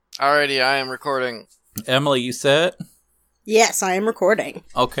Alrighty, I am recording. Emily, you set? Yes, I am recording.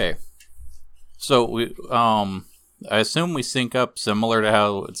 Okay. So we I assume we sync up similar to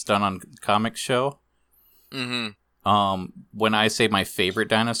how it's done on Comic Show. Mm-hmm. When I say my favorite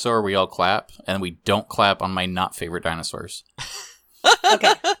dinosaur, we all clap, and we don't clap on my not favorite dinosaurs.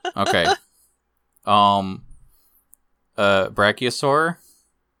 Okay. Okay. Brachiosaur,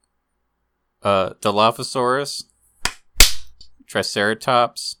 Dilophosaurus,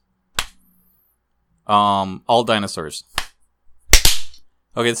 Triceratops, all dinosaurs.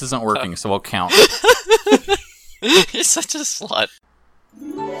 Okay, this isn't working, so I'll count. You're such a slut.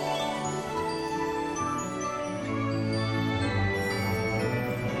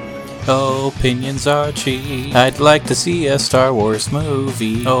 Opinions are cheap. I'd like to see a Star Wars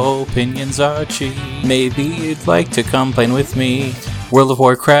movie. Opinions are cheap. Maybe you'd like to complain with me. World of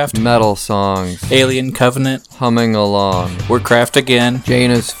Warcraft, Metal songs, Alien Covenant, humming along, Warcraft again.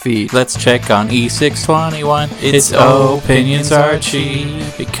 Jaina's feet. Let's check on E621. It's Opinions are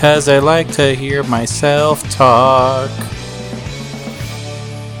cheap because I like to hear myself talk.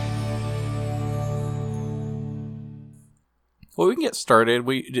 Well, we can get started.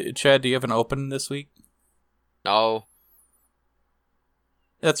 Chad, do you have an open this week? No.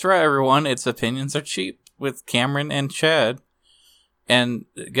 That's right, everyone. It's Opinions Are Cheap with Cameron and Chad. And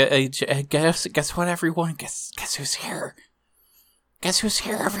guess what, everyone? Guess who's here? Guess who's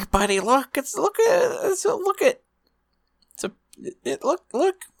here, everybody? Look! Look!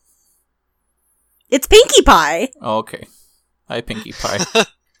 It's Pinkie Pie. Oh, okay. Hi, Pinkie Pie.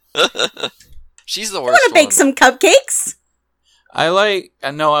 She's the You worst want to bake one. some cupcakes? I like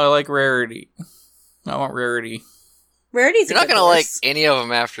Rarity. I want Rarity. Rarity's You're a not good gonna like horse. any of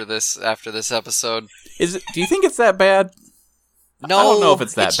them after this episode. Do you think it's that bad? No, I don't know if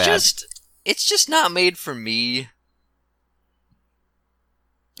it's that bad. It's just not made for me.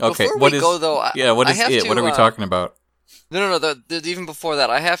 Okay, Before what we is? go, though, Yeah, what I is have it? to, What are we talking about? No. Even before that,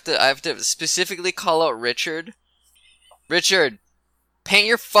 I have to specifically call out Richard. Richard, paint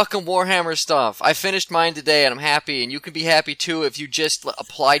your fucking Warhammer stuff. I finished mine today, and I'm happy, and you can be happy too if you just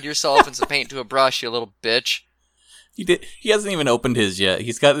applied yourself and some paint to a brush, you little bitch. He hasn't even opened his yet.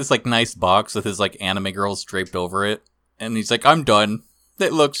 He's got this like nice box with his like anime girls draped over it, and he's like, "I'm done.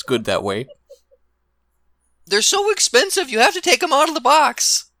 It looks good that way." They're so expensive, you have to take them out of the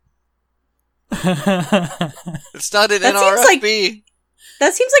box. It's not an That seems like- NRFB.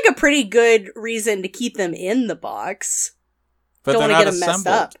 That seems like a pretty good reason to keep them in the box. But Don't they're want to not get them messed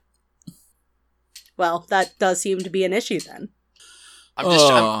assembled. up. Well, that does seem to be an issue then.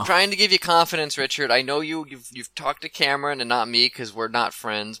 I'm trying to give you confidence, Richard. I know you've talked to Cameron and not me because we're not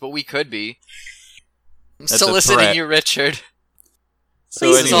friends, but we could be. I'm That's a soliciting threat. you, Richard.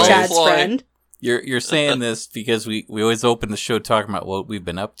 So Please be anyway, Chad's Floyd. friend. You're saying this because we always open the show talking about what we've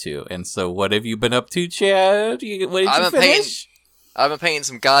been up to, and so what have you been up to, Chad? What did you I've been finish? I've been painting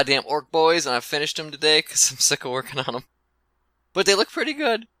some goddamn orc boys, and I finished them today because I'm sick of working on them. But they look pretty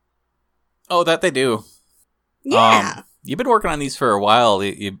good. Oh, that they do. Yeah. You've been working on these for a while.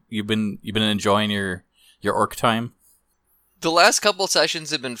 You've been enjoying your orc time. The last couple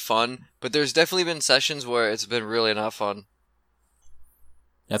sessions have been fun, but there's definitely been sessions where it's been really not fun.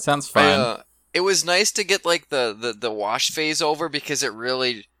 That sounds fun. It was nice to get like the wash phase over because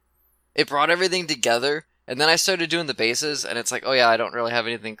it brought everything together. And then I started doing the bases, and it's like, oh yeah, I don't really have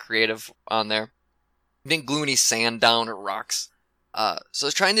anything creative on there. I didn't glue any sand down or rocks. So I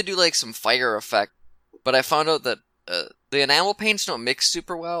was trying to do like some fire effect, but I found out that the enamel paints don't mix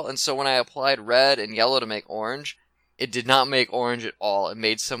super well, and so when I applied red and yellow to make orange, it did not make orange at all. It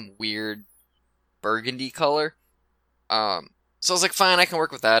made some weird burgundy color. So I was like, fine, I can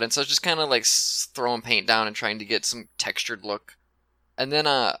work with that. And so I was just kind of like throwing paint down and trying to get some textured look. And then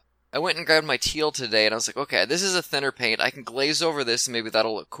I went and grabbed my teal today, and I was like, okay, this is a thinner paint. I can glaze over this, and maybe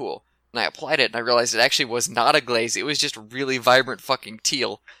that'll look cool. And I applied it, and I realized it actually was not a glaze. It was just really vibrant fucking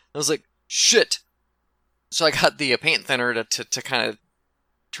teal. I was like, shit! So I got the paint thinner to kind of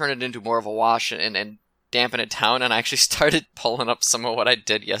turn it into more of a wash and dampen it down, and I actually started pulling up some of what I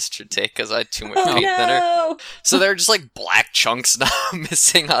did yesterday because I had too much Oh paint thinner. no! So there are just like black chunks now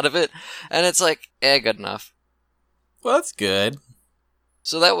missing out of it, and it's like, good enough. Well, that's good.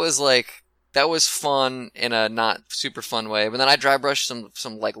 So that was fun in a not super fun way. But then I dry brushed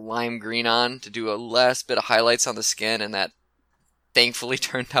some like lime green on to do a last bit of highlights on the skin, and that thankfully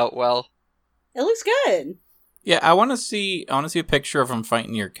turned out well. It looks good. Yeah, I want to see a picture of him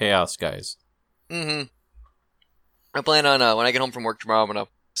fighting your chaos guys. Mm-hmm. I plan on when I get home from work tomorrow, I'm gonna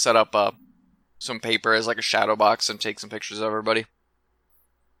set up some paper as like a shadow box and take some pictures of everybody.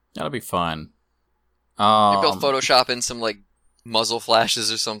 That'll be fun. Maybe I'll Photoshop in some like muzzle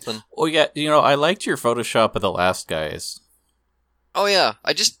flashes or something. Oh yeah, I liked your Photoshop of the last guys. Oh yeah,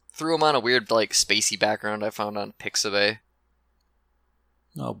 I just threw them on a weird like spacey background I found on Pixabay,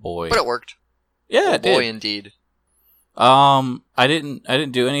 Oh boy. but it worked. Yeah, Oh it boy, did. indeed. I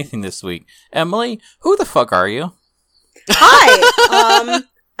didn't do anything this week. Emily, who the fuck are you? Hi.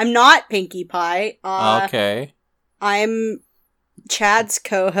 I'm not Pinkie Pie. Okay. I'm Chad's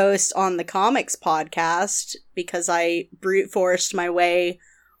co-host on the Comics Podcast because I brute forced my way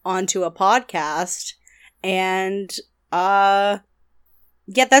onto a podcast, and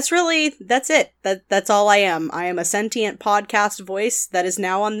yeah, that's it. That's all I am. I am a sentient podcast voice that is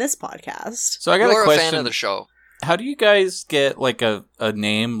now on this podcast. So I got You're a a question. fan of the show. How do you guys get like a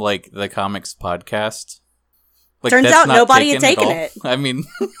name like the Comics Podcast? Like, Turns that's out not nobody had at taken all? it. I mean,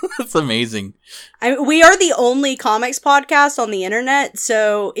 that's amazing. We are the only comics podcast on the internet,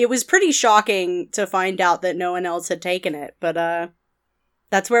 so it was pretty shocking to find out that no one else had taken it. But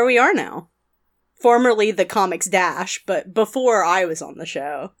that's where we are now. Formerly the Comics Dash, but before I was on the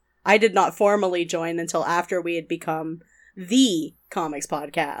show. I did not formally join until after we had become the Comics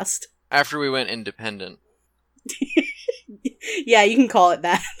Podcast. After we went independent. Yeah, you can call it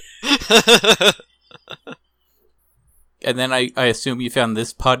that. And then I assume you found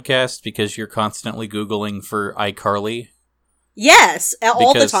this podcast because you're constantly Googling for iCarly. Yes,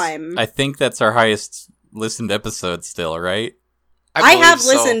 all the Because time. I think that's our highest listened episode still, right? I have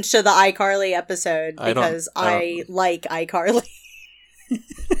believe so. listened to the iCarly episode I don't- because I I like iCarly.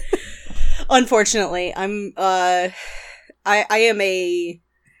 Unfortunately, I am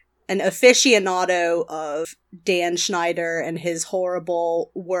an aficionado of Dan Schneider and his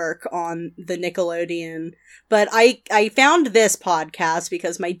horrible work on the Nickelodeon. But I found this podcast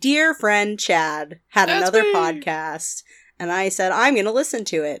because my dear friend Chad had That's another me. podcast, and I said, I'm going to listen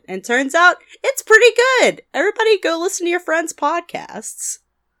to it. And turns out it's pretty good. Everybody go listen to your friends' podcasts.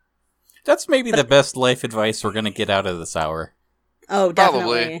 That's maybe the best life advice we're going to get out of this hour. Oh, Probably.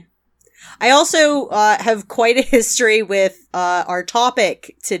 definitely. I also have quite a history with our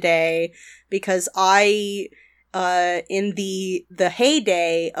topic today because I, in the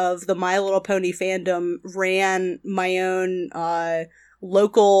heyday of the My Little Pony fandom, ran my own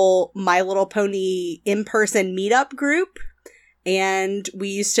local My Little Pony in-person meetup group, and we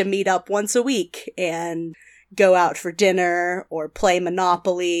used to meet up once a week and go out for dinner or play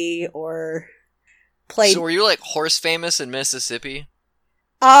Monopoly or play. So were you like horse famous in Mississippi?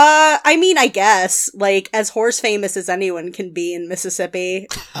 I mean, I guess, like, as horse famous as anyone can be in Mississippi.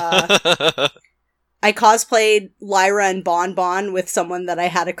 I cosplayed Lyra and Bon Bon with someone that I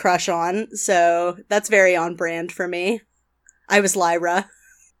had a crush on, so that's very on brand for me. I was Lyra.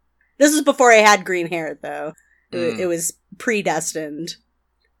 This was before I had green hair, though. It was predestined.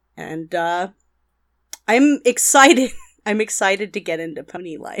 And, I'm excited. I'm excited to get into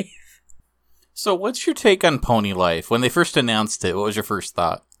pony life. So what's your take on Pony Life? When they first announced it, what was your first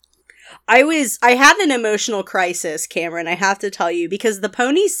thought? I had an emotional crisis, Cameron, I have to tell you, because the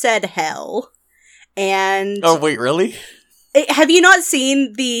ponies said hell. And Oh, wait, really? have you not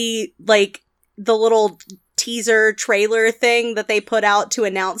seen the little teaser trailer thing that they put out to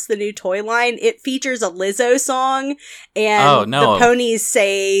announce the new toy line? It features a Lizzo song, and Oh, no. the ponies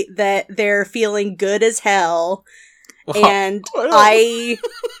say that they're feeling good as hell. And Oh, no.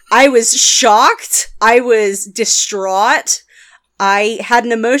 I was shocked. I was distraught. I had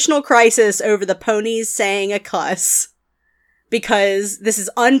an emotional crisis over the ponies saying a cuss, because this is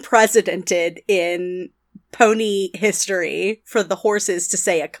unprecedented in pony history for the horses to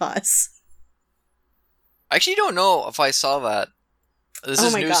say a cuss. I actually don't know if I saw that. This Oh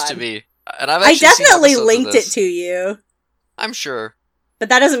is my news God. to me. And I've I actually seen definitely episodes of linked it this. to you, I'm sure. but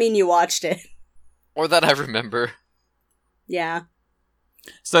that doesn't mean you watched it. Or that I remember. Yeah.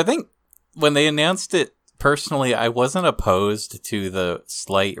 So I think when they announced it, personally, I wasn't opposed to the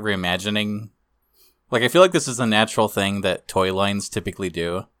slight reimagining. Like, I feel like this is a natural thing that toy lines typically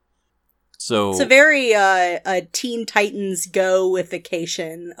do. So It's a very a Teen Titans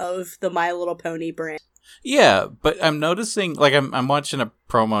Go-ification of the My Little Pony brand. yeah, but I'm noticing, like, I'm watching a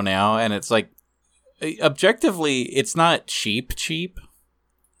promo now, and it's like, objectively, it's not cheap.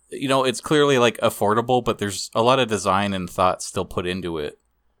 You know, it's clearly, like, affordable, but there's a lot of design and thought still put into it.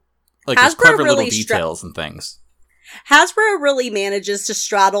 Like, there's Hasbro clever really little details and things. Hasbro really manages to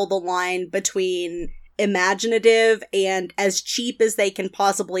straddle the line between imaginative and as cheap as they can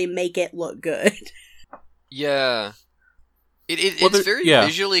possibly make it look good. Yeah. It's Well, very yeah.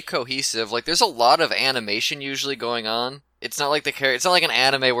 visually cohesive. Like, there's a lot of animation usually going on. It's not like it's not like an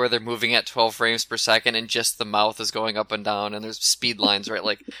anime where they're moving at 12 frames per second and just the mouth is going up and down and there's speed lines, right?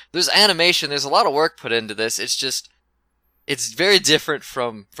 Like, there's animation, there's a lot of work put into this. It's just, it's very different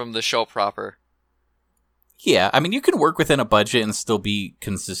from the show proper. Yeah, I mean, you can work within a budget and still be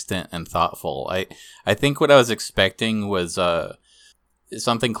consistent and thoughtful. I think what I was expecting was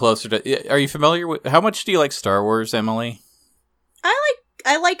something closer to. Are you familiar with? How much do you like Star Wars, Emily?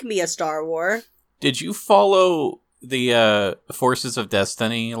 I like me a Star War. Did you follow the Forces of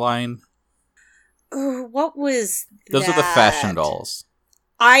Destiny line? Ooh, what was Those are the fashion dolls.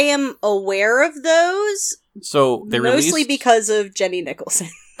 I am aware of those. So they mostly released... because of Jenny Nicholson.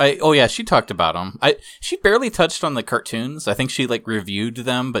 Oh yeah, she talked about them. She barely touched on the cartoons. I think she reviewed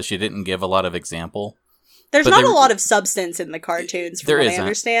them, but she didn't give a lot of example. There's not a lot of substance in the cartoons, from what I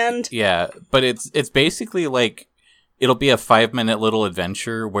understand. Yeah, but it's basically it'll be a 5-minute little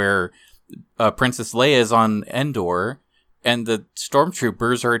adventure where Princess Leia is on Endor, and the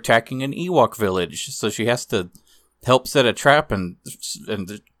stormtroopers are attacking an Ewok village, so she has to help set a trap and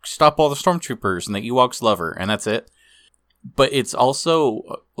stop all the stormtroopers, and the Ewoks love her, and that's it. But it's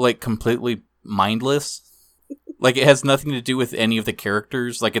also completely mindless. It has nothing to do with any of the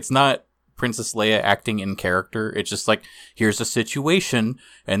characters. It's not Princess Leia acting in character. It's just here's a situation,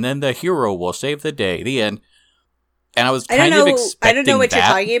 and then the hero will save the day. The end. And I was kind of expecting I don't know what that. you're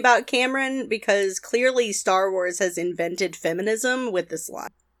talking about, Cameron, because clearly Star Wars has invented feminism with this line.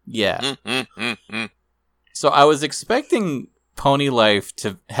 Yeah. So I was expecting Pony Life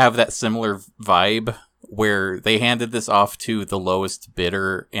to have that similar vibe, where they handed this off to the lowest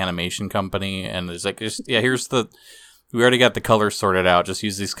bidder animation company, and it's we already got the colors sorted out, just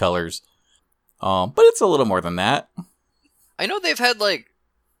use these colors. But it's a little more than that. I know they've had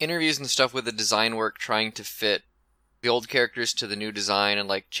interviews and stuff with the design work trying to fit the old characters to the new design and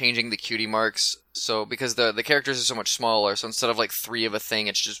changing the cutie marks. So because the characters are so much smaller, so instead of 3 of a thing,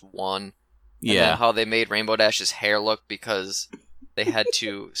 it's just 1. Yeah. And then how they made Rainbow Dash's hair look because they had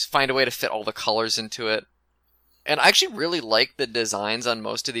to find a way to fit all the colors into it. And I actually really like the designs on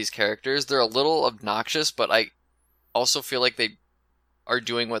most of these characters. They're a little obnoxious, but I also feel like they are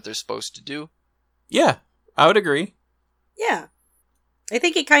doing what they're supposed to do. Yeah, I would agree. Yeah. I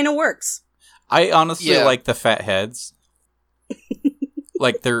think it kind of works. I honestly like the fat heads.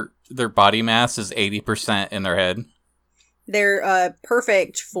 Their body mass is 80% in their head. They're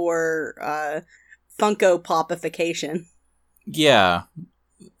perfect for Funko Popification. Yeah.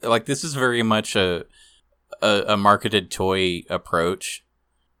 This is very much a marketed toy approach.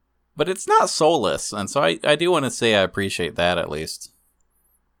 But it's not soulless, and so I do want to say I appreciate that, at least.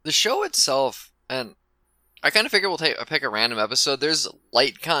 The show itself, and I kind of figure we'll pick a random episode. There's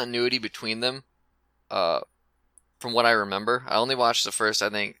light continuity between them, from what I remember. I only watched the first, I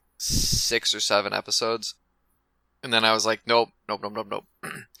think, 6 or 7 episodes. And then I was like, nope. But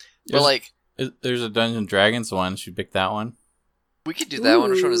there's a Dungeons & Dragons one. Should we pick that one? We could do that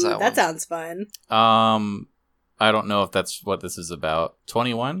one. Which one is that one? That sounds fun. I don't know if that's what this is about.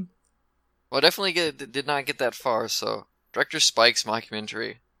 21? Well, I definitely did not get that far, so... Director Spike's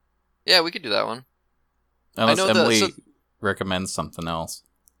mockumentary. Yeah, we could do that one. Unless Emily recommends something else.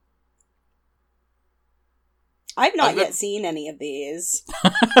 I've not yet seen any of these.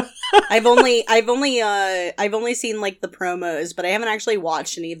 I've only seen the promos, but I haven't actually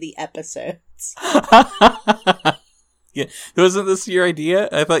watched any of the episodes. Yeah, wasn't this your idea?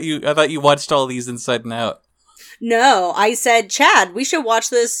 I thought you watched all these inside and out. No, I said, Chad, we should watch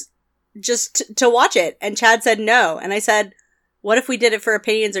this just to watch it, and Chad said no, and I said, what if we did it for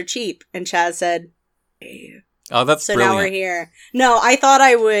Opinions Are Cheap? And Chad said, oh, that's so brilliant. Now we're here. No, I thought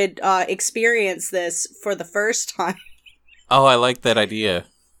I would experience this for the first time. Oh, I like that idea.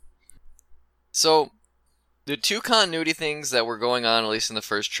 So, the 2 continuity things that were going on, at least in the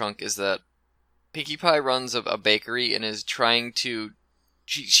first chunk, is that Pinkie Pie runs a bakery and is trying to...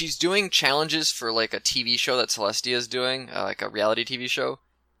 She's doing challenges for a TV show that Celestia is doing, a reality TV show.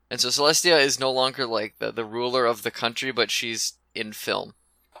 And so Celestia is no longer the ruler of the country, but she's in film.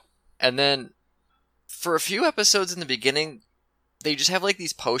 And then for a few episodes in the beginning, they just have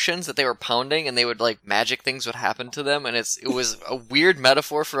these potions that they were pounding, and they would magic things would happen to them, and it was a weird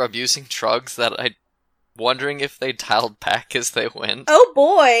metaphor for abusing drugs that I'm wondering if they dialed back as they went. Oh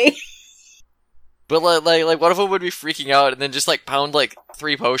boy! But one of them would be freaking out and then just pound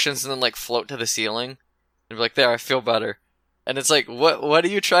 3 potions and then float to the ceiling and be there, I feel better. And it's what are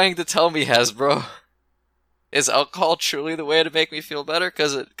you trying to tell me, Hasbro? Is alcohol truly the way to make me feel better?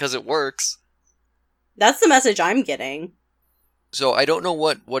 Because it works. That's the message I'm getting. So I don't know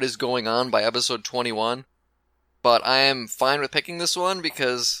what is going on by episode 21, but I am fine with picking this one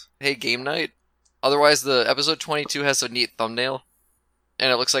because, hey, game night. Otherwise, the episode 22 has a neat thumbnail, and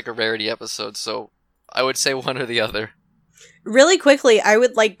it looks like a rarity episode, so I would say one or the other. Really quickly, I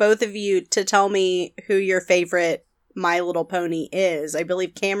would like both of you to tell me who your favorite My Little Pony is. I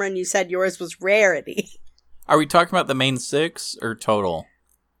believe, Cameron, you said yours was Rarity. Are we talking about the main 6 or total?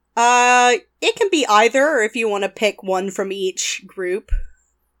 It can be either, or if you want to pick one from each group,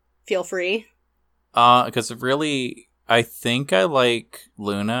 feel free. Because really, I think I like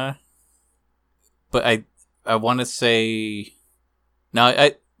Luna, but I want to say no.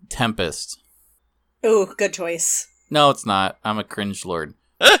 Tempest. Ooh, good choice. No, it's not. I'm a cringe lord.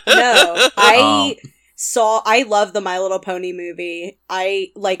 No, I love the My Little Pony movie.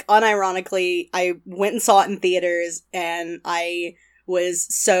 Unironically, I went and saw it in theaters, and I was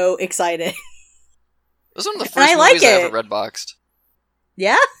so excited. It was one of the And first I like movies I it. ever Redboxed.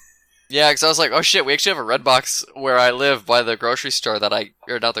 Yeah? Yeah, because I was like, oh shit, we actually have a Redbox where I live by the grocery store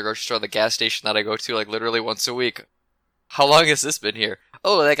the gas station that I go to like literally once a week. How long has this been here?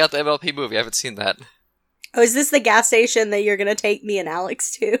 Oh, they got the MLP movie. I haven't seen that. Oh, is this the gas station that you're gonna take me and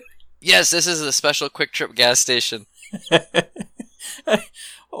Alex to? Yes, this is a special quick trip gas station.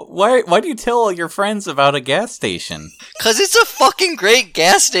 Why do you tell all your friends about a gas station? Cause it's a fucking great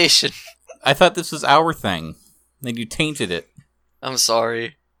gas station. I thought this was our thing. Then you tainted it. I'm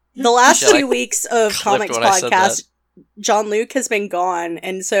sorry. The last Shit, I 2 weeks of clipped Comics when I said Podcast, John Luke has been gone,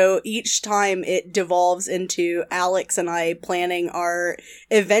 and so each time it devolves into Alex and I planning our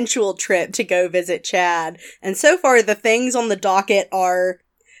eventual trip to go visit Chad. And so far, the things on the docket are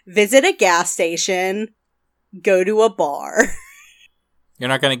visit a gas station, go to a bar. You're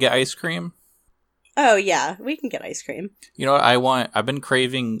not gonna get ice cream? Oh yeah, we can get ice cream. You know what I want? I've been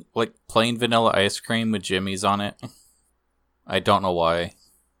craving like plain vanilla ice cream with Jimmy's on it. I don't know why.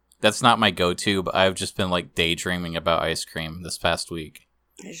 That's not my go-to, but I've just been like daydreaming about ice cream this past week.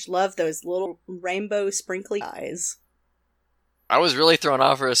 I just love those little rainbow sprinkly eyes. I was really thrown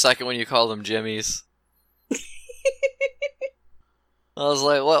off for a second when you called them Jimmy's. I was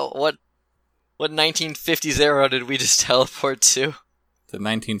like, what 1950s era did we just teleport to? The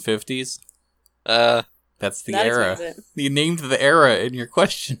 1950s? Uh, That's the That era. explains it. You named the era in your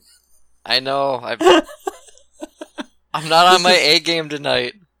question. I know. I'm not on my A game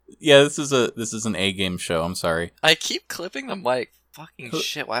tonight. Yeah, this is an A game show. I'm sorry. I keep clipping the mic. Fucking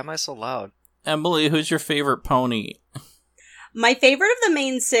shit, why am I so loud? Emily, who's your favorite pony? My favorite of the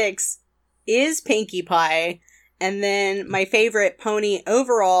main 6 is Pinkie Pie, and then my favorite pony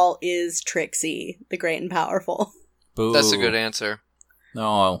overall is Trixie, the Great and Powerful. Boo. That's a good answer.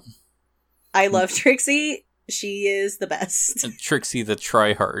 No, I love Trixie. She is the best. Trixie the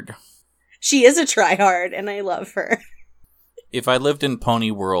tryhard. She is a tryhard, and I love her. If I lived in Pony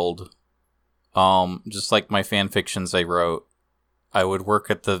World, just like my fan fictions I wrote, I would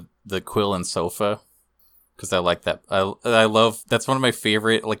work at the Quill and Sofa. Because I like that. I love, that's one of my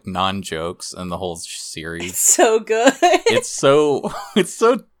favorite, like, non-jokes in the whole series. It's so good. It's so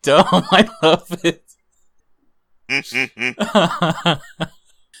dumb. I love it.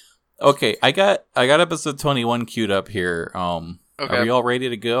 Okay, I got episode 21 queued up here. Okay. Are we all ready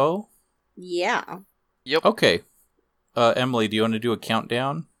to go? Yeah. Yep. Okay. Emily, do you want to do a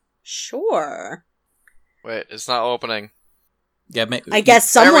countdown? Sure. Wait, it's not opening. Yeah, I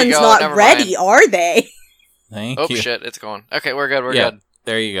guess There we someone's go, not never ready, are they? Thank Oh you. shit, it's going. Okay, we're good, we're Yeah. good.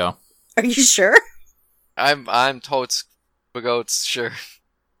 There you go. Are you sure? I'm totes goats, sure.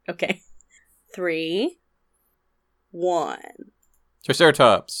 Okay. 3, 1.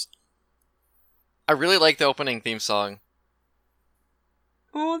 Triceratops. I really like the opening theme song.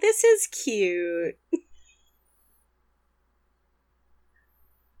 Oh, this is cute.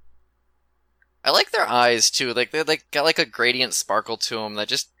 I like their eyes too. Like they like got like a gradient sparkle to them that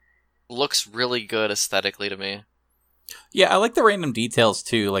just looks really good aesthetically to me. Yeah, I like the random details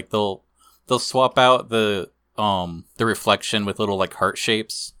too. Like they'll swap out the reflection with little like heart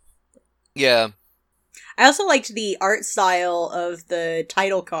shapes. Yeah. I also liked the art style of the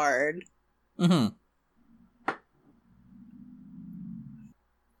title card. Mm-hmm.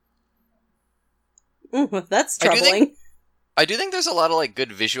 Ooh, that's I do troubling. think- I do think there's a lot of like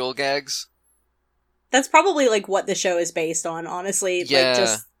good visual gags. That's probably like what the show is based on, honestly. Yeah. Like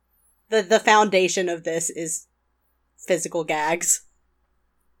just the foundation of this is physical gags.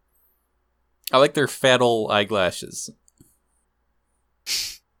 I like their fatal eyelashes.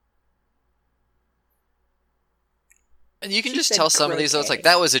 And you can She just said tell some of these though, it's like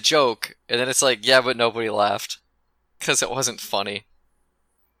croquet. that was a joke, and then it's like, yeah, but nobody laughed because it wasn't funny.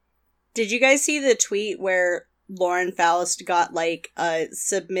 Did you guys see the tweet where Lauren Faust got like a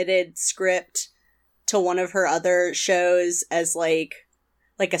submitted script to one of her other shows as like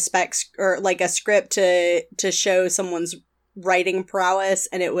a spec or like a script to show someone's writing prowess,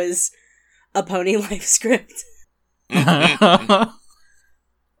 and it was a Pony Life script?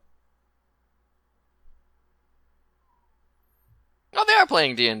 Oh, they are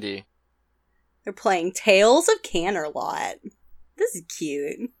playing D&D. They're playing Tales of Canterlot. This is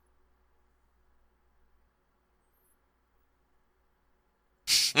cute.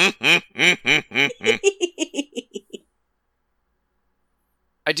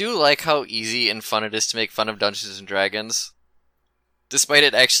 I do like how easy and fun it is to make fun of Dungeons and Dragons, despite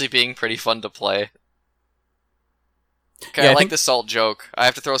it actually being pretty fun to play. Okay, Yeah, I I like think- the salt joke. I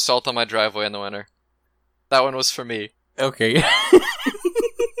have to throw salt on my driveway in the winter. That one was for me. Okay.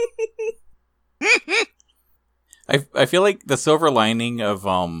 I feel like the silver lining of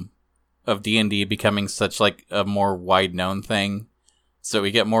D&D becoming such like a more wide known thing, so we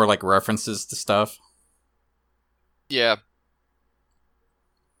get more like references to stuff. Yeah.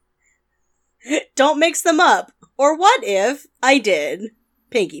 Don't mix them up. Or what if I did?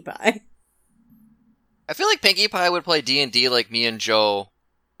 Pinkie Pie. I feel like Pinkie Pie would play D&D like me and Joe,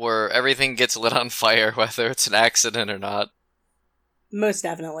 where everything gets lit on fire, whether it's an accident or not. Most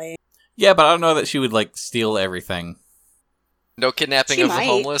definitely. Yeah, but I don't know that she would like steal everything. No kidnapping She of might. the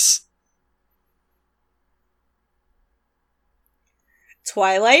homeless.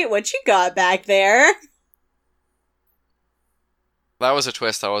 Twilight, what you got back there? That was a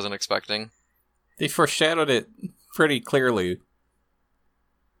twist I wasn't expecting. They foreshadowed it pretty clearly.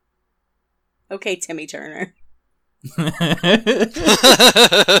 Okay, Timmy Turner.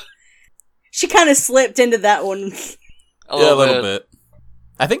 a She kind of slipped into that one. little bit.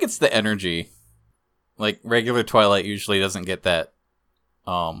 I think it's the energy. Like regular Twilight usually doesn't get that.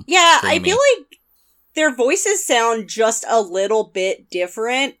 Yeah, I Screamy. feel like their voices sound just a little bit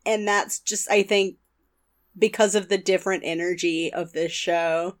different, and that's just, I think, because of the different energy of this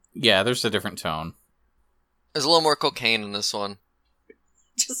show. Yeah, there's a different tone. There's a little more cocaine in this one.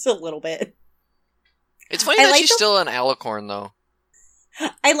 Just a little bit. It's funny I that like she's the- still an alicorn, though.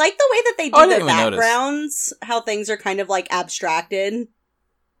 I like the way that they do I the didn't even notice. backgrounds, how things are kind of like abstracted.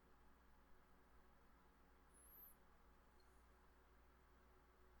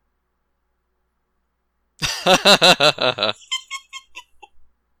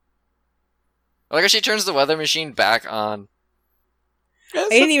 I like how she turns the weather machine back on. Yeah, I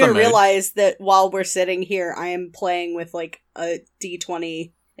didn't that's even the mood. realize that while we're sitting here, I am playing with like a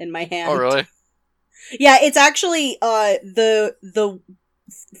D20 in my hand. Oh, really? Yeah, it's actually the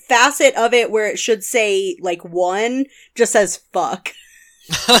facet of it where it should say like 1 just says fuck.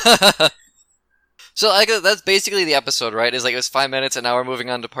 So like that's basically the episode, right? It's like it was 5 minutes, and now we're moving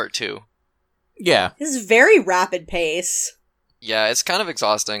on to part 2. Yeah, This is very rapid pace. Yeah, it's kind of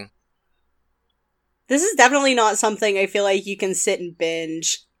exhausting. This is definitely not something I feel like you can sit and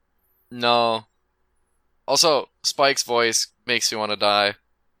binge. No. Also, Spike's voice makes me want to die.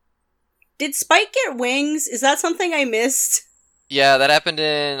 Did Spike get wings? Is that something I missed? Yeah, that happened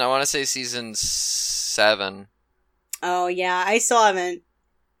in, I want to say, season 7. Oh yeah, I still haven't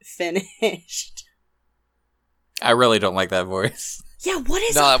finished. I really don't like that voice. Yeah, what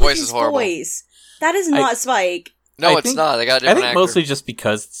is No, up that with voice his is horrible. voice? That is not Spike. No, I it's think- not. They got a I different think actor. mostly just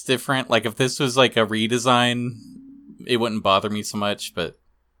because it's different. Like if this was like a redesign, it wouldn't bother me so much. But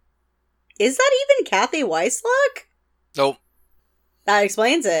Is that even Kathy Weissluck? Nope. That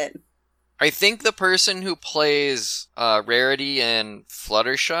explains it. I think the person who plays Rarity and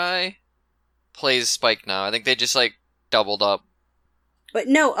Fluttershy plays Spike now. I think they just like doubled up. But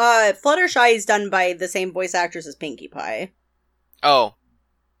no, Fluttershy is done by the same voice actress as Pinkie Pie. Oh.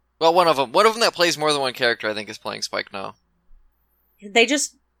 Well, one of them that plays more than one character, I think, is playing Spike now. They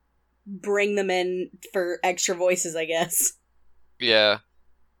just bring them in for extra voices, I guess. Yeah.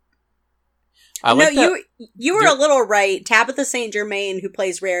 I like that. you were a little right. Tabitha St. Germain, who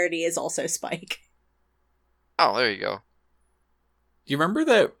plays Rarity, is also Spike. Oh, there you go. Do you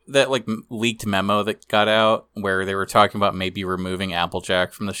remember that like leaked memo that got out where they were talking about maybe removing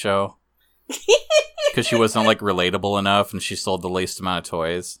Applejack from the show because she wasn't like relatable enough and she sold the least amount of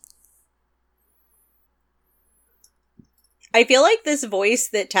toys? I feel like this voice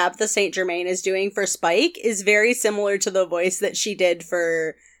that Tabitha St. Germain is doing for Spike is very similar to the voice that she did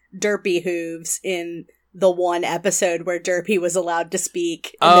for Derpy Hooves in the one episode where Derpy was allowed to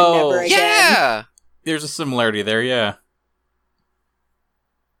speak and Oh, then never again. Yeah! There's a similarity there, yeah.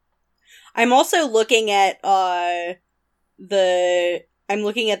 I'm also looking at the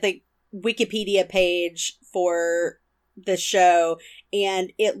Wikipedia page for the show,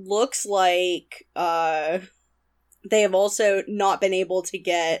 and it looks like they have also not been able to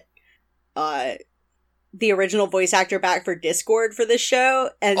get the original voice actor back for Discord for this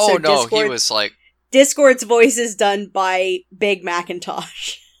show, and Oh so no, he was like... Discord's voice is done by Big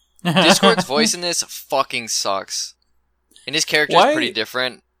Macintosh. Discord's voice in this fucking sucks. And his character's Why- pretty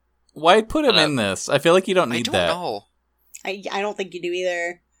different. Why put him I in this? I feel like you don't I need don't that. know. I don't think you do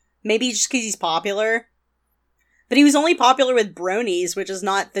either. Maybe just because he's popular. But he was only popular with bronies, which is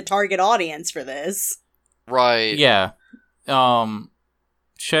not the target audience for this. Right. Yeah.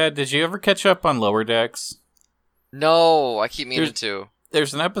 Chad, did you ever catch up on Lower Decks? No, I keep meaning to.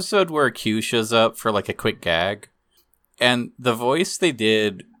 There's an episode where Q shows up for like a quick gag, and the voice they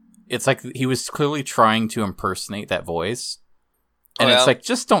did, it's like he was clearly trying to impersonate that voice. And it's like,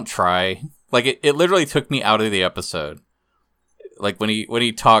 just don't try. Like, it literally took me out of the episode. Like, when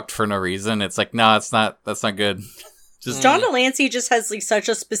he talked for no reason, it's like, no, that's not good. John Delancey just has like such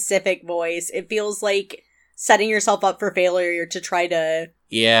a specific voice. It feels like setting yourself up for failure to try to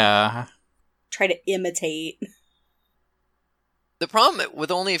imitate. The problem with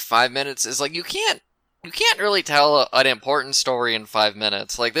only 5 minutes is like you can't really tell an important story in 5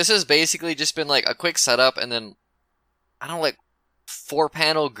 minutes. Like, this has basically just been like a quick setup and then I don't know, like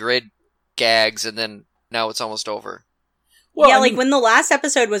 4-panel grid gags, and then now it's almost over. Well, yeah, I like mean, when the last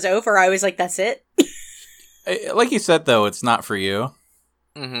episode was over, I was like, that's it? like you said, though, it's not for you.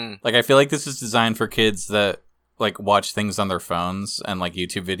 Mm-hmm. Like, I feel like this is designed for kids that, like, watch things on their phones and, like,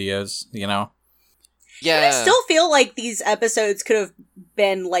 YouTube videos, you know? Yeah. But I still feel like these episodes could have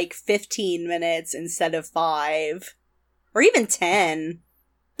been, like, 15 minutes instead of 5. Or even 10.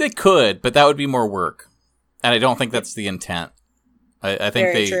 They could, but that would be more work. And I don't think that's the intent. I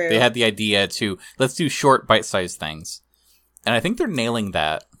think they had the idea to, let's do short, bite-sized things. And I think they're nailing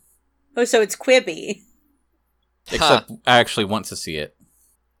that. Oh, so it's Quibi. Except I actually want to see it.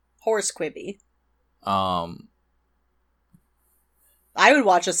 Horse Quibi. I would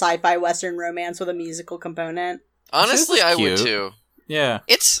watch a sci-fi western romance with a musical component. Honestly, I would cute. too. Yeah.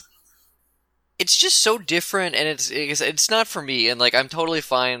 It's just so different, and it's not for me, and like I'm totally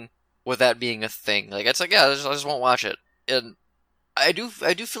fine with that being a thing. Like, it's like, yeah, I just won't watch it. And I do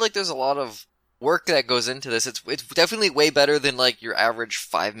feel like there's a lot of work that goes into this. It's definitely way better than like your average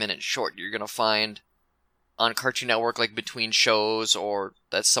 5-minute short you're gonna find on Cartoon Network, like between shows, or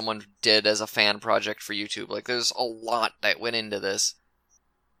that someone did as a fan project for YouTube. Like, there's a lot that went into this.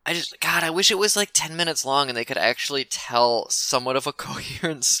 I wish it was like 10 minutes long and they could actually tell somewhat of a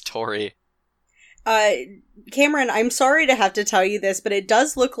coherent story. Cameron, I'm sorry to have to tell you this, but it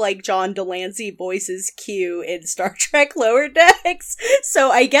does look like John Delancey voices Q in Star Trek Lower Decks,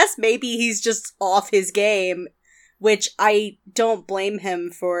 so I guess maybe he's just off his game, which I don't blame him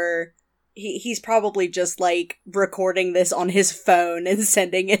for. He's probably just, like, recording this on his phone and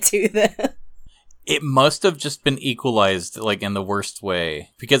sending it to them. It must have just been equalized, like, in the worst way.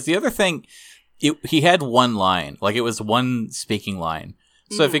 Because the other thing, he had one line. Like, it was one speaking line.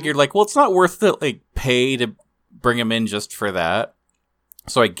 So I figured, like, well, it's not worth the, like, pay to bring him in just for that.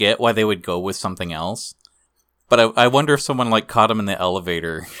 So I get why they would go with something else. But I wonder if someone, like, caught him in the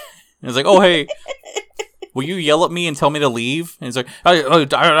elevator. And was like, oh, hey, will you yell at me and tell me to leave? And he's like,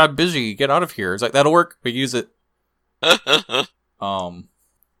 I'm busy. Get out of here. It's like, that'll work. We use it.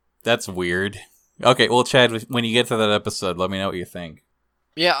 That's weird. Okay, well, Chad, when you get to that episode, let me know what you think.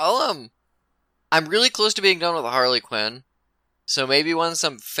 Yeah, I'm really close to being done with Harley Quinn. So maybe once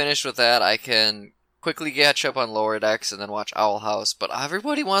I'm finished with that, I can quickly catch up on Lower Decks and then watch Owl House. But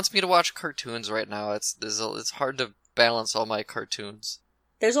everybody wants me to watch cartoons right now. It's hard to balance all my cartoons.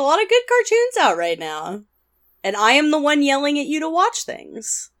 There's a lot of good cartoons out right now. And I am the one yelling at you to watch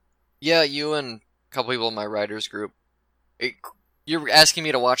things. Yeah, you and a couple people in my writers group. You're asking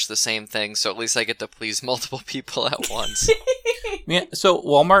me to watch the same thing, so at least I get to please multiple people at once. Yeah, so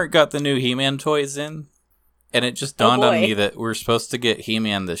Walmart got the new He-Man toys in. And it just dawned on me that we're supposed to get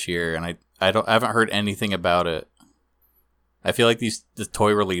He-Man this year, and I haven't heard anything about it. I feel like the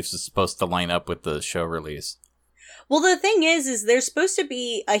toy release is supposed to line up with the show release. Well, the thing is there's supposed to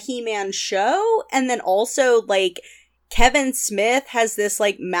be a He-Man show, and then also, like, Kevin Smith has this,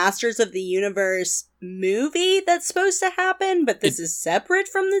 like, Masters of the Universe movie that's supposed to happen, but this is separate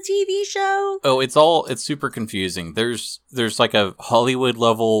from the TV show? Oh, it's super confusing. There's like a Hollywood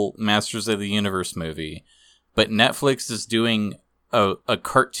level Masters of the Universe movie. But Netflix is doing a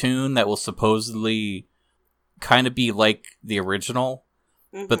cartoon that will supposedly kind of be like the original.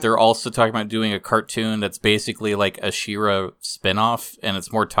 Mm-hmm. But they're also talking about doing a cartoon that's basically like a She-Ra spinoff, and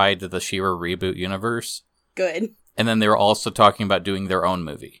it's more tied to the She-Ra reboot universe. Good. And then they're also talking about doing their own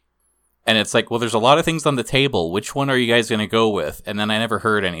movie. And it's like, well, there's a lot of things on the table. Which one are you guys going to go with? And then I never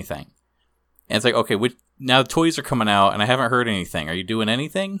heard anything. And it's like, okay, now the toys are coming out, and I haven't heard anything. Are you doing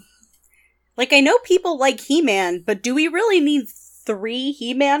anything? Like, I know people like He-Man, but do we really need 3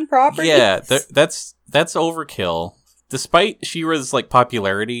 He-Man properties? Yeah, that's overkill. Despite She-Ra's, like,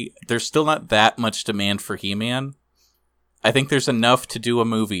 popularity, there's still not that much demand for He-Man. I think there's enough to do a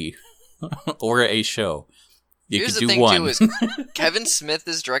movie or a show. You Here's could the do thing one. too: is Kevin Smith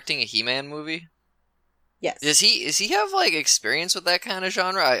is directing a He-Man movie. Yes. Does he have like experience with that kind of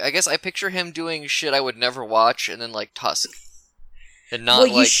genre? I guess I picture him doing shit I would never watch, and then like Tusk, and not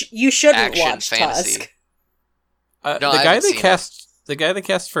well, you shouldn't action watch fantasy. Tusk. No, the I guy haven't they seen it. cast, the guy they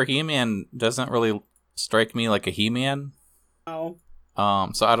cast for He-Man doesn't really strike me like a He-Man. Oh.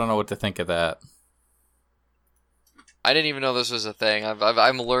 So I don't know what to think of that. I didn't even know this was a thing.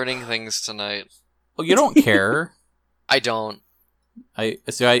 I'm learning things tonight. Well, you don't care. I don't. I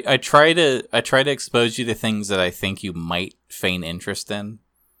try to expose you to things that I think you might feign interest in.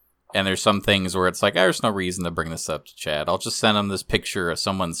 And there's some things where it's like, there's no reason to bring this up to Chad. I'll just send him this picture of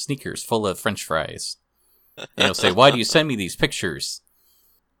someone's sneakers full of French fries. And he'll say, why do you send me these pictures?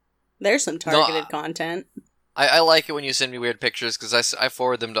 There's some targeted content. I like it when you send me weird pictures because I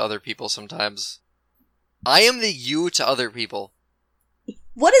forward them to other people sometimes. I am the you to other people.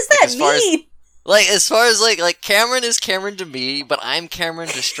 What does Like, that as far as- mean? As far as like Cameron is Cameron to me, but I'm Cameron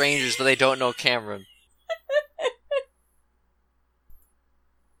to strangers, but they don't know Cameron.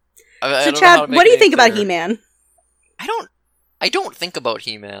 I So, don't know how Chad, to make what do you it think about clear. He-Man? I don't think about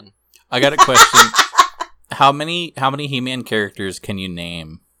He-Man. I got a question. How many He-Man characters can you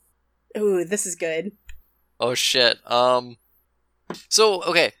name? Ooh, this is good. Oh shit. So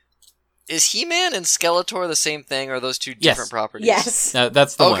okay, is He-Man and Skeletor the same thing, or are those two Yes. different properties? Yes.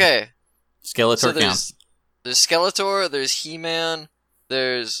 That's the one. Okay. Skeletor So counts. there's Skeletor, there's He-Man,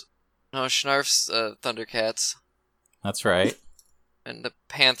 there's Schnarf's Thundercats, That's right. and the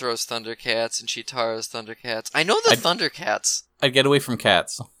Panthros Thundercats, and Cheetara's Thundercats. I know the Thundercats. I'd get away from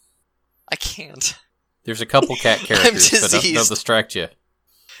cats. I can't. There's a couple cat characters that they'll diseased. distract you.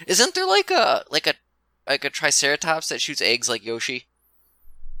 Isn't there like a Triceratops that shoots eggs like Yoshi?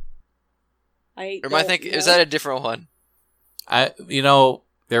 Or am I thinking? Is that a different one?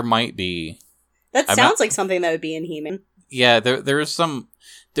 There might be. That I'm sounds not- like something that would be in He-Man. Yeah, there's some.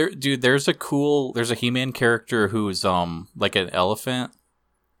 There's a He-Man character who's like an elephant,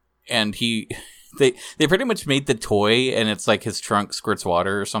 and they pretty much made the toy, and it's like his trunk squirts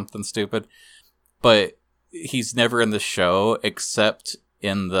water or something stupid, but he's never in the show except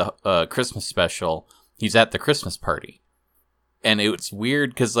in the Christmas special. He's at the Christmas party. And it's weird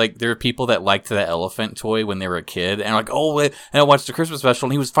because like there are people that liked that elephant toy when they were a kid, and like, oh, and I watched the Christmas special,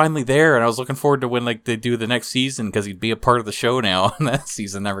 and he was finally there, and I was looking forward to when like they do the next season because he'd be a part of the show now, and that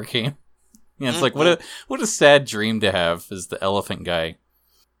season never came. Yeah, it's like what a sad dream to have as the elephant guy.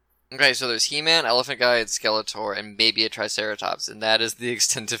 Okay, so there's He-Man, Elephant Guy, and Skeletor, and maybe a Triceratops, and that is the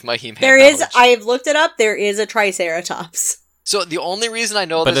extent of my He-Man There is, knowledge. I've looked it up, there is a Triceratops. So the only reason I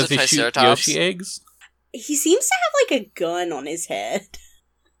know But there's does a he shoot Triceratops Yoshi eggs? He seems to have like a gun on his head.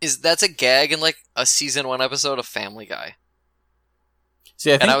 is that's a gag in like a season 1 episode of Family Guy.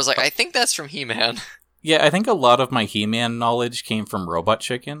 See, And I was like, I think that's from He-Man. yeah, I think a lot of my He-Man knowledge came from Robot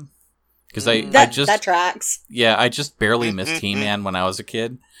Chicken because That tracks. I just barely missed He-Man when I was a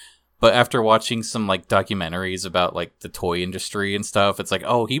kid. But after watching some like documentaries about like the toy industry and stuff, it's like,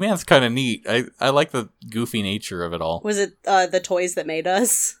 oh, He-Man's kind of neat. I like the goofy nature of it all. Was it the toys that made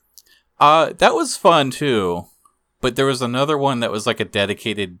us? That was fun too. But there was another one that was like a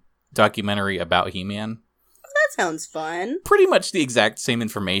dedicated documentary about He-Man. That sounds fun. Pretty much the exact same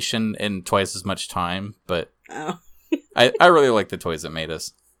information in twice as much time, but Oh. I really like the toys that made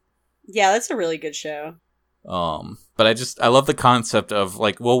us. Yeah, that's a really good show. But I love the concept of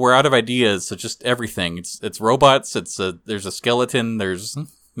like, well, we're out of ideas, so just everything. It's robots. There's a skeleton. There's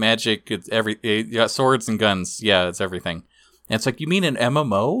magic. You got swords and guns. Yeah, it's everything. And it's like, you mean an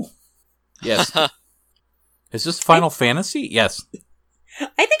MMO? Yes. Is this Final Fantasy? Yes.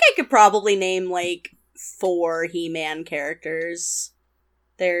 I think I could probably name like 4 He-Man characters.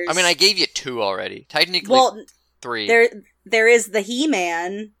 There's I mean, I gave you 2 already. Technically, well, 3. there is the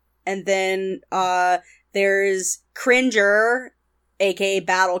He-Man, and then there's Cringer, aka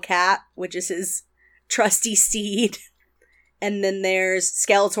Battle Cat, which is his trusty steed, and then there's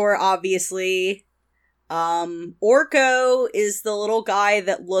Skeletor, obviously. Orko is the little guy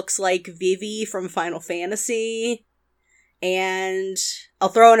that looks like Vivi from Final Fantasy, and I'll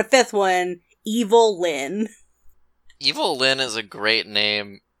throw in a 5th one, Evil Lyn. Evil Lyn is a great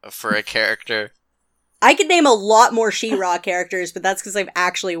name for a character. I could name a lot more She-Ra characters, but that's because I've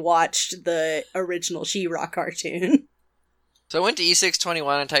actually watched the original She-Ra cartoon. So I went to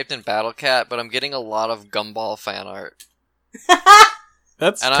E621 and typed in Battle Cat, but I'm getting a lot of Gumball fan art.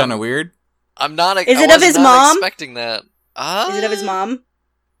 That's And kind of I'm- weird. I'm not. Is I it of was his not mom? Expecting that. Is it of his mom?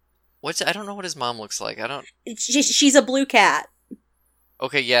 I don't know what his mom looks like. I don't. She's a blue cat.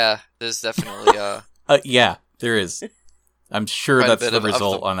 Okay, yeah. There's definitely Yeah, there is. I'm sure Quite a that's bit the of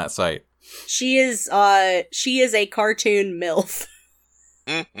result the- on that site. She is a cartoon MILF.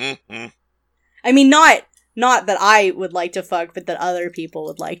 I mean, not that I would like to fuck, but that other people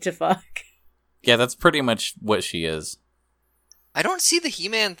would like to fuck. Yeah, that's pretty much what she is. I don't see the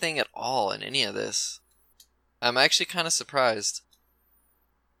He-Man thing at all in any of this. I'm actually kind of surprised.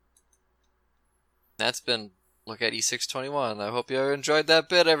 That's been Look at E621. I hope you enjoyed that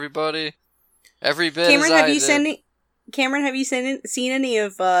bit, everybody. Every bit. Cameron, as have I you did. seen any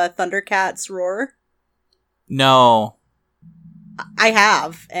of Thundercats Roar? No. I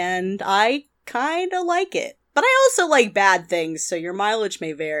have, and I kind of like it. But I also like bad things, so your mileage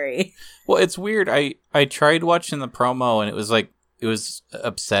may vary. Well, it's weird. I tried watching the promo, and it was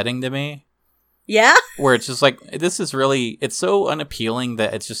upsetting to me. Yeah? Where it's just like, it's so unappealing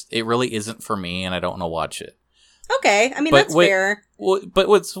that it really isn't for me, and I don't want to watch it. Okay, I mean, that's fair. Well, but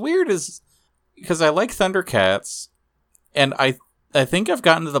what's weird is, because I like Thundercats, and I think I've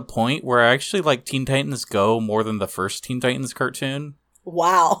gotten to the point where I actually like Teen Titans Go more than the first Teen Titans cartoon.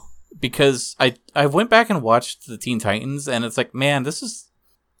 Wow. Because I went back and watched the Teen Titans, and it's like, man, this is...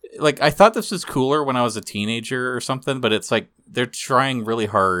 Like, I thought this was cooler when I was a teenager or something, but it's like, they're trying really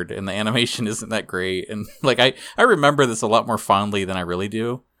hard, and the animation isn't that great. And, like, I remember this a lot more fondly than I really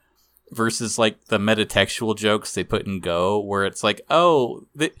do. Versus, like, the metatextual jokes they put in Go, where it's like, oh,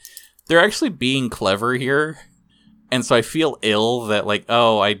 they're actually being clever here. And so I feel ill that, like,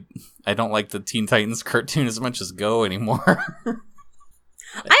 oh, I don't like the Teen Titans cartoon as much as Go anymore.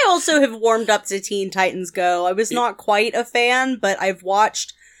 I also have warmed up to Teen Titans Go. I was not quite a fan, but I've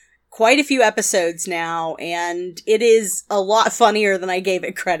watched quite a few episodes now, and it is a lot funnier than I gave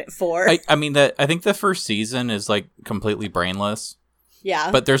it credit for. I mean, I think the first season is, like, completely brainless.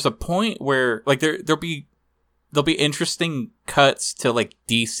 Yeah. But there's a point where, like, there'll be interesting cuts to, like,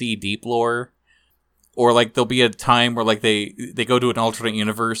 DC deep lore. Or, like, there'll be a time where, like, they go to an alternate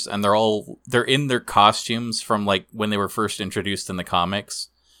universe and they're in their costumes from, like, when they were first introduced in the comics.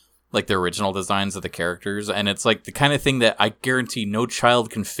 Like, the original designs of the characters. And it's, like, the kind of thing that I guarantee no child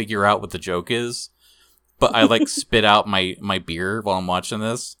can figure out what the joke is. But I, like, spit out my beer while I'm watching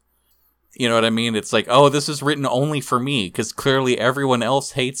this. You know what I mean? It's like, oh, this is written only for me, because clearly everyone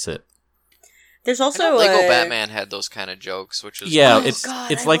else hates it. There's I also know Lego Batman had those kind of jokes, which was Yeah, Oh, it's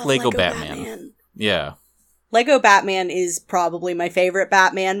God, it's I like love Lego Batman. Yeah. Lego Batman is probably my favorite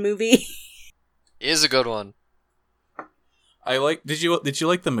Batman movie. is a good one. I like. Did you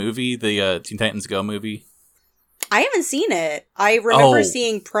like the movie, the Teen Titans Go movie? I haven't seen it. I remember Oh.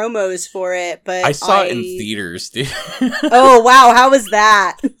 seeing promos for it, but I saw it in theaters, dude. Oh wow, how was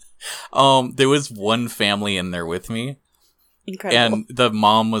that? There was one family in there with me, Incredible. and the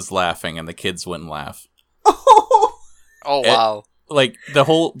mom was laughing, and the kids wouldn't laugh. Oh, Oh, wow. Like the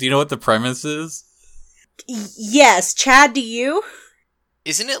whole. Do you know what the premise is? yes, Chad, do you?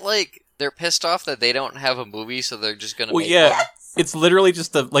 Isn't it like they're pissed off that they don't have a movie, so they're just gonna Well, make yeah. one? It's literally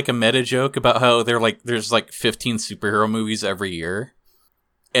just a meta joke about how there's like 15 superhero movies every year.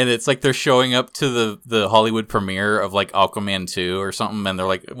 And it's like they're showing up to the Hollywood premiere of like Aquaman 2 or something, and they're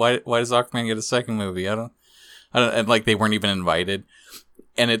like, why does Aquaman get a second movie? I don't and like they weren't even invited.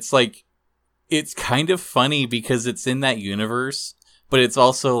 And it's like, it's kind of funny because it's in that universe, but it's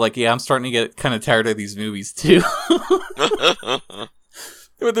also like, yeah, I'm starting to get kind of tired of these movies too.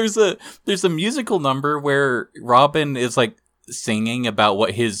 There's a musical number where Robin is like singing about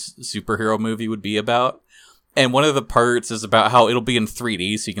what his superhero movie would be about. And one of the parts is about how it'll be in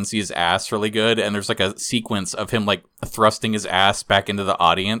 3D, so you can see his ass really good. And there's like a sequence of him like thrusting his ass back into the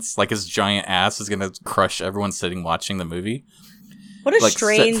audience. Like his giant ass is going to crush everyone sitting watching the movie. What a Like, set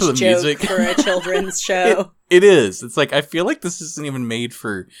strange to the joke music. for a children's show. It is. It's like, I feel like this isn't even made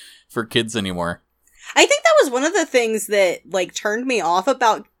for kids anymore. I think that was one of the things that like turned me off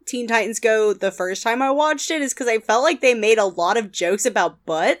about Teen Titans Go the first time I watched it, is because I felt like they made a lot of jokes about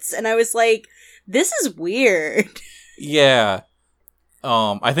butts, and I was like, this is weird. Yeah.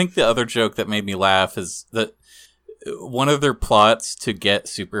 I think the other joke that made me laugh is that one of their plots to get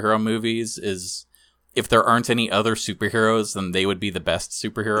superhero movies is if there aren't any other superheroes, then they would be the best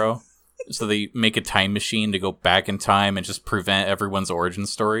superhero. So they make a time machine to go back in time and just prevent everyone's origin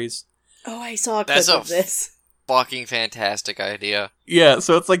stories. Oh, I saw a clip That's of this. Fucking fantastic idea. Yeah,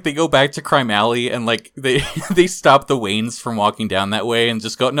 so it's like they go back to Crime Alley and like they stop the Waynes from walking down that way and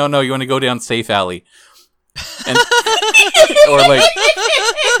just go, no, you want to go down Safe Alley. And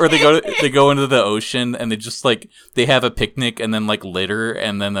or they go into the ocean and they just like they have a picnic and then like litter,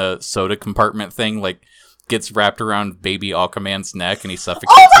 and then a soda compartment thing like gets wrapped around baby Aquaman's neck and he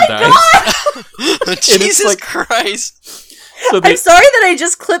suffocates and dies. Jesus like- Christ. So I'm sorry that I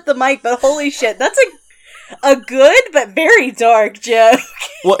just clipped the mic, but holy shit, that's a good but very dark joke.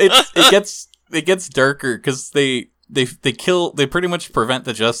 Well, it gets darker because they pretty much prevent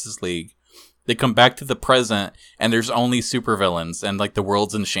the Justice League. They come back to the present, and there's only supervillains, and like the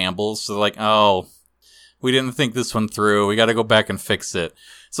world's in shambles. So they're like, oh, we didn't think this one through. We got to go back and fix it.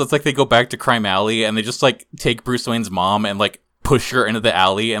 So it's like they go back to Crime Alley, and they just like take Bruce Wayne's mom and like push her into the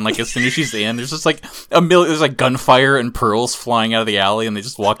alley. And like as soon as she's in, there's just like there's like gunfire and pearls flying out of the alley, and they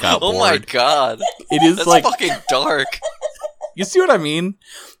just walk out. Oh my god, it is that's like fucking dark. You see what I mean?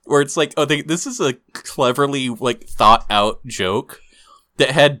 Where it's like, this is a cleverly like thought out joke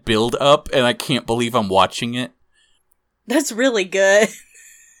that had build up, and I can't believe I'm watching it. That's really good.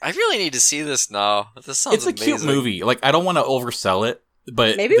 I really need to see this now. This sounds It's a amazing. cute movie. Like, I don't want to oversell it,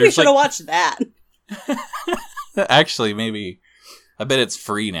 but Maybe we should have watched that. Actually, maybe. I bet it's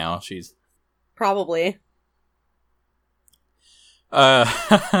free now. She's Probably.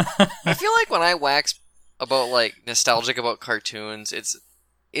 I feel like when I wax about like nostalgic about cartoons,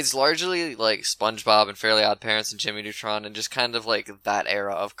 it's largely like SpongeBob and Fairly Odd Parents and Jimmy Neutron and just kind of like that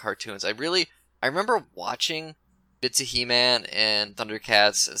era of cartoons. I remember watching bits of He-Man and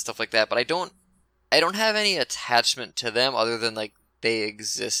Thundercats and stuff like that, but I don't have any attachment to them other than like they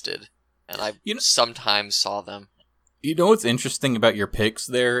existed and I sometimes saw them. You know what's interesting about your picks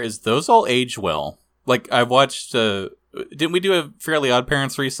there is those all age well. Like, I watched, didn't we do a Fairly Odd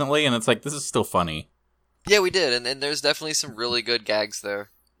Parents recently? And it's like, this is still funny. Yeah, we did, and there's definitely some really good gags there.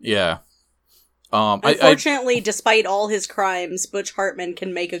 Yeah. Unfortunately, despite all his crimes, Butch Hartman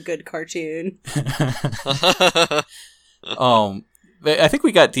can make a good cartoon. I think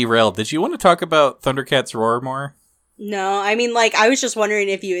we got derailed. Did you want to talk about Thundercats Roar more? No, I mean, like, I was just wondering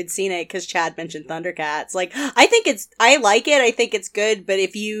if you had seen it, because Chad mentioned Thundercats. Like, I like it, I think it's good, but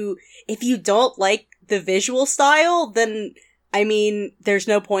if you don't like the visual style, then, I mean, there's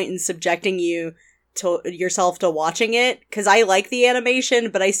no point in subjecting yourself to watching it, because I like the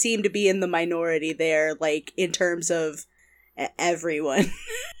animation, but I seem to be in the minority there, like, in terms of everyone.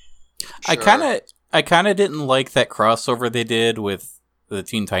 Sure. I kind of didn't like that crossover they did with the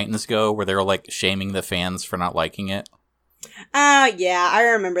Teen Titans Go, where they were like shaming the fans for not liking it. Yeah, I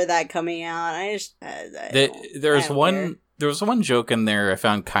remember that coming out. There was one joke in there I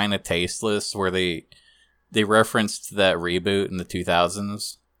found kind of tasteless where they referenced that reboot in the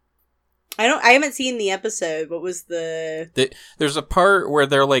 2000s. I haven't seen the episode. What was there's a part where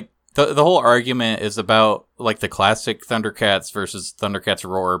they're like, the whole argument is about like the classic Thundercats versus Thundercats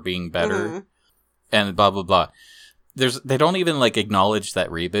Roar being better, and blah blah blah. They don't even like acknowledge that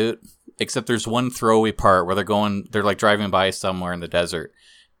reboot, except there's one throwaway part where they're like driving by somewhere in the desert,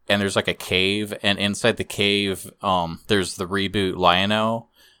 and there's like a cave, and inside the cave, there's the reboot Lion-O,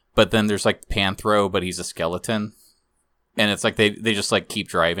 but then there's like Panthro, but he's a skeleton, and it's like they just like keep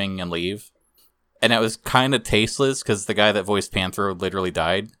driving and leave, and it was kind of tasteless because the guy that voiced Panthro literally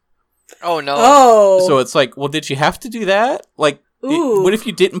died. Oh no! Oh, So it's like, well, did you have to do that? Like, Ooh. what if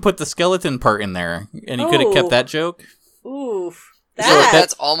you didn't put the skeleton part in there, and you could have kept that joke? Oof. So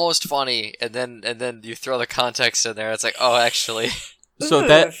that's almost funny, and then you throw the context in there. It's like, oh, actually. So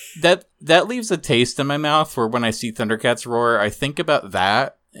that leaves a taste in my mouth for when I see Thundercats Roar. I think about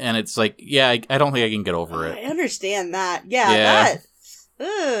that, and it's like, yeah, I don't think I can get over it. I understand that. Yeah. I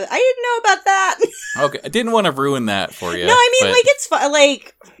didn't know about that. Okay, I didn't want to ruin that for you. No, I mean, like, it's fun.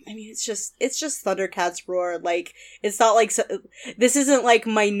 Like, I mean, it's just Thundercats Roar. Like, it's not like this isn't like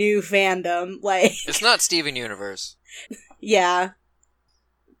my new fandom. Like, It's not Steven Universe. yeah.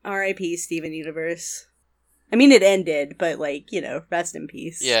 R.I.P. Steven Universe. I mean, it ended, but like, rest in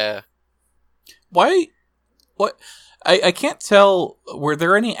peace. Yeah. Why? What? I can't tell. Were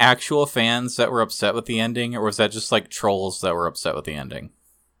there any actual fans that were upset with the ending, or was that just like trolls that were upset with the ending?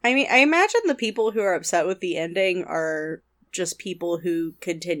 I mean, I imagine the people who are upset with the ending are just people who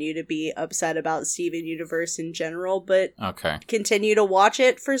continue to be upset about Steven Universe in general, but Okay, continue to watch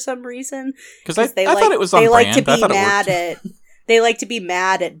it for some reason. because I thought it was on They brand. like to I be thought it mad worked. at. They like to be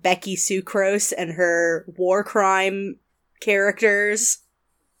mad at Becky Sucrose and her war crime characters.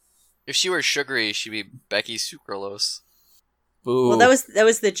 If she were sugary, she'd be Becky Sucralose. Ooh. Well, that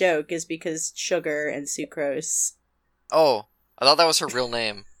was the joke, is because sugar and sucrose. Oh, I thought that was her real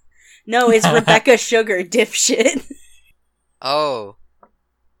name. No, it's Rebecca Sugar, dipshit. Oh.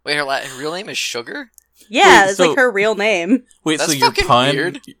 Wait, her real name is Sugar? Yeah, Wait, it's so- like her real name. Wait, That's so your fucking pun?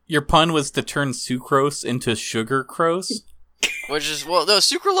 weird. Your pun was to turn sucrose into sugar crose? Which is, well, no,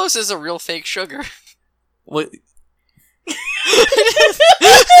 Sucralose is a real fake sugar. What?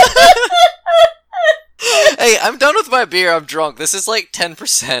 Hey, I'm done with my beer. I'm drunk. This is like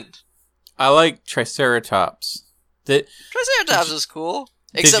 10%. I like Triceratops. Triceratops is cool.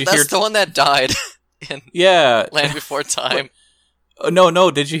 Did Except you that's hear- the one that died in Yeah. Land Before Time.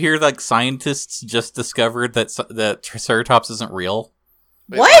 No. Did you hear, like, scientists just discovered that Triceratops isn't real?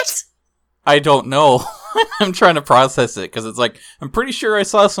 Wait, What? I don't know. I'm trying to process it, because it's like, I'm pretty sure I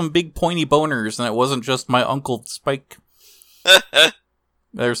saw some big pointy boners, and it wasn't just my Uncle Spike.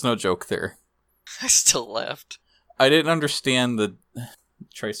 There's no joke there. I still laughed. I didn't understand the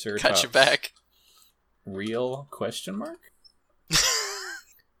Triceratops. Got you back. Real question mark?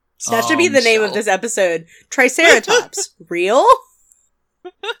 That should be the name of so- this episode. Triceratops. Real?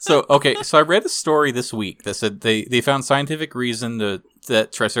 So I read a story this week that said they found scientific reason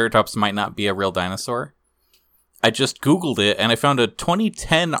that Triceratops might not be a real dinosaur. I just Googled it, and I found a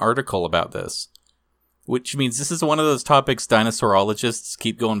 2010 article about this, which means this is one of those topics dinosaurologists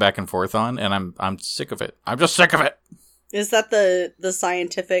keep going back and forth on, and I'm sick of it. I'm just sick of it. Is that the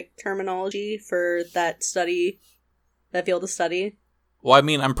scientific terminology for that study, that field of study? Well, I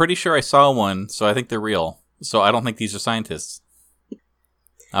mean, I'm pretty sure I saw one, so I think they're real. So I don't think these are scientists.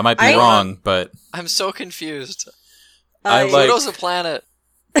 I might be wrong, but I'm so confused. I like- Pluto's a planet.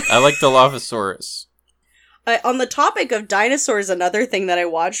 I like Dilophosaurus. On the topic of dinosaurs, another thing that I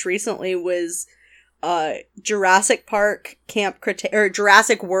watched recently was Jurassic Park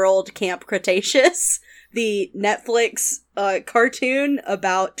Jurassic World Camp Cretaceous, the Netflix cartoon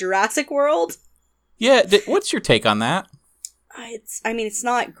about Jurassic World. Yeah, what's your take on that? It's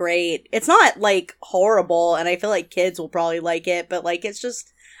not great. It's not, like, horrible, and I feel like kids will probably like it, but, like, it's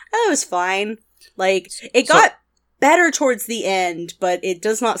just, it was fine. Like, it got better towards the end, but it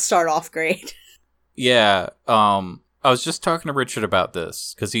does not start off great. Yeah, I was just talking to Richard about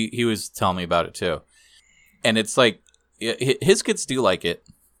this, because he was telling me about it, too. And it's like, his kids do like it.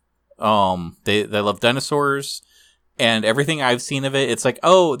 They love dinosaurs, and everything I've seen of it, it's like,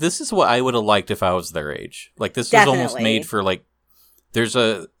 oh, this is what I would have liked if I was their age. Like, this was almost made for, like, there's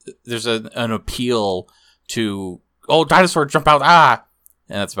an appeal to, oh, dinosaur, jump out, ah!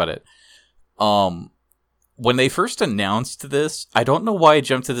 And that's about it. When they first announced this, I don't know why I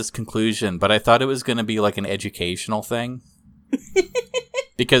jumped to this conclusion, but I thought it was going to be, like, an educational thing.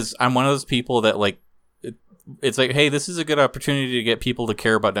 Because I'm one of those people that, like, it's like, hey, this is a good opportunity to get people to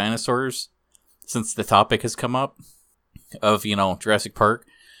care about dinosaurs, since the topic has come up of, Jurassic Park.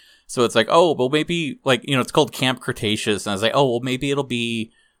 So it's like, oh, well, maybe, like, it's called Camp Cretaceous, and I was like, oh, well, maybe it'll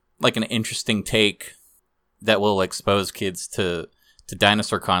be, like, an interesting take that will expose kids to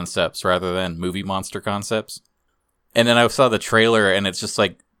dinosaur concepts rather than movie monster concepts. And then I saw the trailer, and it's just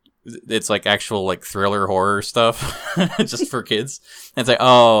like, it's like actual, like, thriller horror stuff just for kids. And it's like,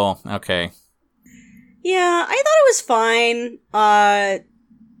 oh, okay. Yeah, I thought it was fine.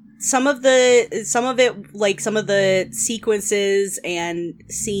 Some of it, like, some of the sequences and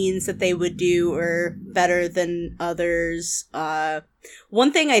scenes that they would do are better than others.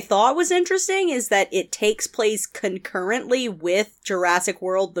 One thing I thought was interesting is that it takes place concurrently with Jurassic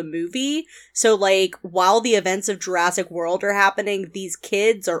World, the movie. So, like, while the events of Jurassic World are happening, these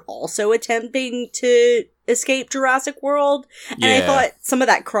kids are also attempting to escape Jurassic World. And I thought some of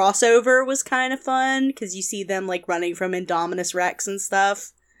that crossover was kind of fun, because you see them, like, running from Indominus Rex and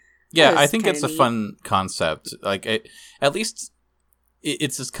stuff. Yeah, I think it's a fun concept. Like, at least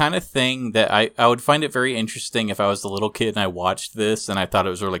it's this kind of thing that I would find it very interesting if I was a little kid and I watched this and I thought it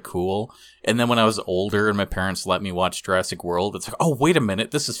was really cool. And then when I was older and my parents let me watch Jurassic World, it's like, oh, wait a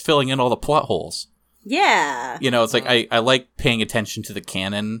minute, this is filling in all the plot holes. Yeah. It's like, I like paying attention to the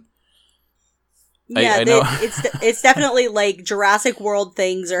canon. Yeah, I know. it's definitely like Jurassic World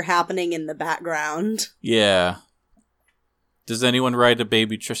things are happening in the background. Yeah. Does anyone ride a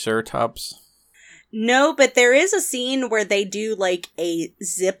baby Triceratops? No, but there is a scene where they do, like, a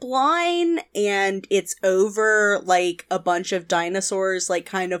zip line, and it's over, like, a bunch of dinosaurs, like,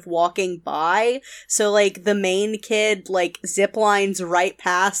 kind of walking by. So, like, the main kid, like, zip lines right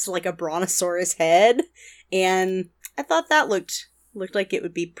past, like, a brontosaurus head. And I thought that looked like it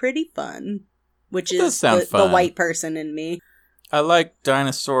would be pretty fun. Which is the white person in me. I like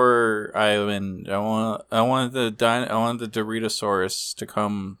Dinosaur Island. I want the Doritosaurus to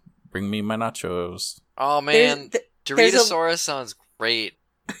come bring me my nachos. Oh man, Doritosaurus sounds great.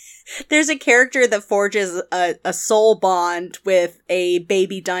 There's a character that forges a soul bond with a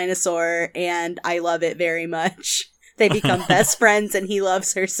baby dinosaur, and I love it very much. They become best friends, and he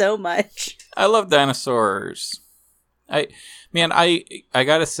loves her so much. I love dinosaurs. I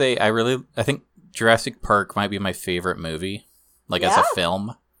gotta say, I think Jurassic Park might be my favorite movie. Like, as a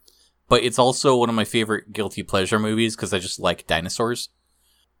film. But it's also one of my favorite guilty pleasure movies, because I just like dinosaurs.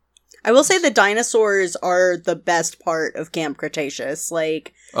 I will say the dinosaurs are the best part of Camp Cretaceous.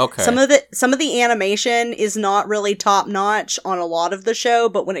 Like, Okay. some of the animation is not really top notch on a lot of the show,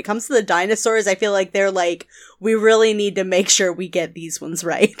 but when it comes to the dinosaurs, I feel like they're like, we really need to make sure we get these ones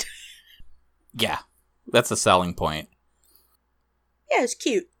right. Yeah, that's a selling point. Yeah, it's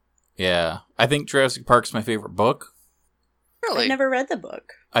cute. Yeah, I think Jurassic Park's my favorite book. Really? I've never read the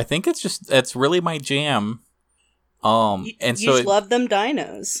book. I think it's really my jam. You and just so love them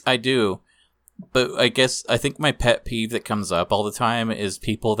dinos. I do. But I think my pet peeve that comes up all the time is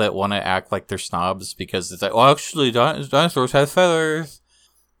people that want to act like they're snobs because it's like, well, actually, dinosaurs have feathers.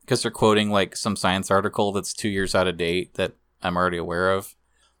 Because they're quoting like some science article that's 2 years out of date that I'm already aware of.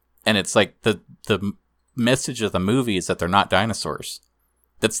 And it's like the message of the movie is that they're not dinosaurs.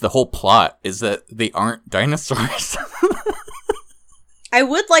 That's the whole plot, is that they aren't dinosaurs. I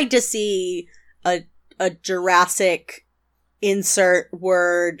would like to see a Jurassic insert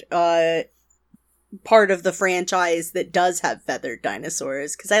word part of the franchise that does have feathered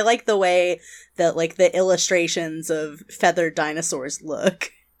dinosaurs, because I like the way that like the illustrations of feathered dinosaurs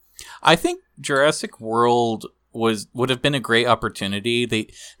look. I think Jurassic World would have been a great opportunity.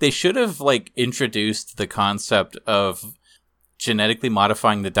 They should have like introduced the concept of genetically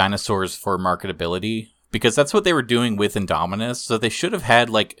modifying the dinosaurs for marketability, because that's what they were doing with Indominus. So they should have had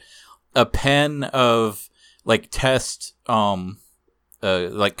like a pen of like test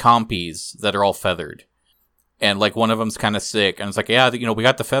like compies that are all feathered, and like one of them's kind of sick, and it's like, yeah, we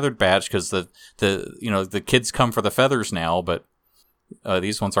got the feathered batch because the kids come for the feathers now, but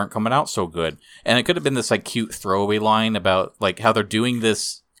these ones aren't coming out so good. And it could have been this like cute throwaway line about like how they're doing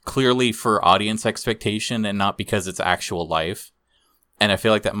this clearly for audience expectation and not because it's actual life. And I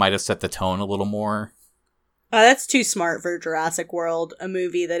feel like that might have set the tone a little more. That's too smart for Jurassic World, a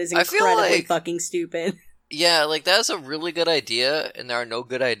movie that is I feel incredibly like- fucking stupid. Yeah, like that's a really good idea, and there are no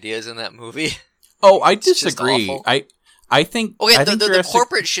good ideas in that movie. Oh, I It's just disagree. awful. I think Okay, I the think the Jurassic-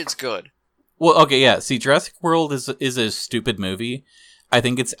 corporate shit's good. Well, okay, yeah. See, Jurassic World is a stupid movie. I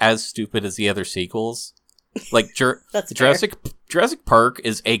think it's as stupid as the other sequels. Like That's fair. Jurassic Park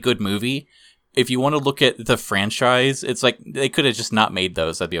is a good movie. If you want to look at the franchise, it's like they could have just not made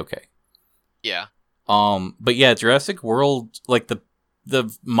those. That'd be okay. Yeah. But yeah, Jurassic World, like the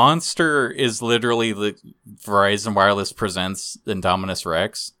monster is literally the Verizon Wireless presents Indominus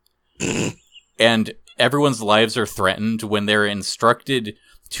Rex. And everyone's lives are threatened when they're instructed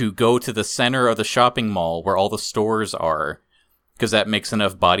to go to the center of the shopping mall where all the stores are, because that makes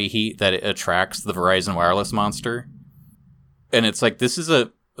enough body heat that it attracts the Verizon Wireless monster. And it's like, this is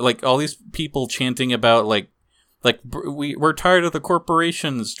like all these people chanting about we're tired of the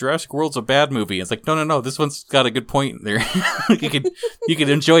corporations. Jurassic World's a bad movie. It's like, no, this one's got a good point there. you could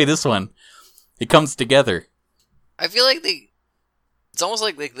enjoy this one. It comes together. I feel like it's almost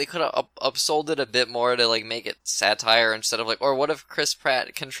like they could have upsold it a bit more to like make it satire instead of like, or what if Chris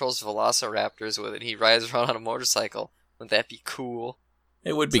Pratt controls velociraptors with it and he rides around on a motorcycle? Wouldn't that be cool?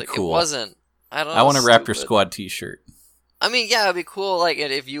 It would It's be like, cool. It wasn't. I don't know. I want a Raptor stupid. Squad t-shirt. I mean, yeah, it'd be cool. Like,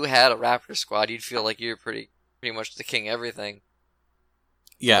 if you had a Raptor Squad, you'd feel like you're pretty much the king of everything.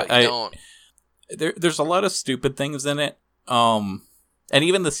 Yeah, But you don't. there's a lot of stupid things in it. And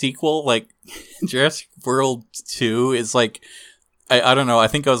even the sequel, like Jurassic World 2 is like, I don't know, I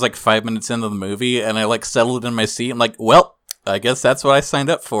think I was like 5 minutes into the movie and I like settled in my seat. I'm like, well, I guess that's what I signed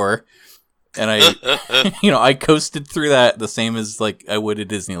up for. And I, I coasted through that the same as like I would a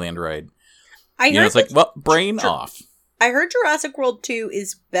Disneyland ride. It's like, well, brain off. I heard Jurassic World 2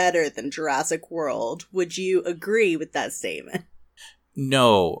 is better than Jurassic World. Would you agree with that statement?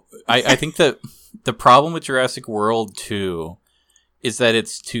 No, I think that the problem with Jurassic World 2 is that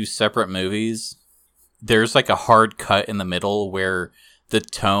it's two separate movies. There's like a hard cut in the middle where the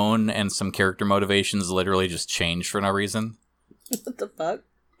tone and some character motivations literally just change for no reason. What the fuck?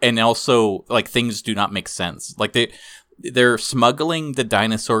 And also, like, things do not make sense. Like, they're smuggling the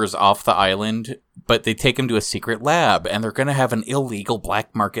dinosaurs off the island, but they take them to a secret lab, and they're going to have an illegal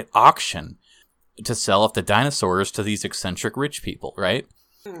black market auction to sell off the dinosaurs to these eccentric rich people, right?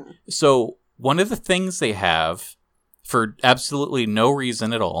 So, one of the things they have, for absolutely no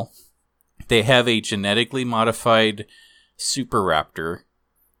reason at all, they have a genetically modified super raptor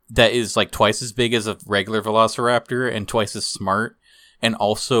that is, like, twice as big as a regular velociraptor and twice as smart. And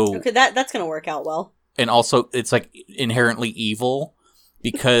also, Okay, that's gonna work out well. And also, it's like inherently evil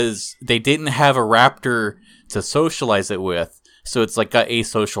because they didn't have a raptor to socialize it with, so it's like got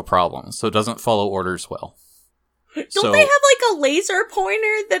asocial problems, so it doesn't follow orders well. Don't they have like a laser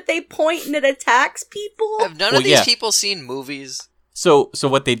pointer that they point and it attacks people? Have none Well, of these yeah. people seen movies? So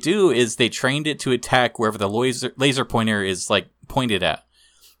what they do is they trained it to attack wherever the laser pointer is like pointed at.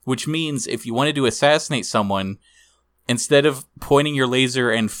 which means if you wanted to assassinate someone, instead of pointing your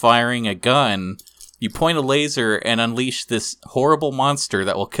laser and firing a gun, you point a laser and unleash this horrible monster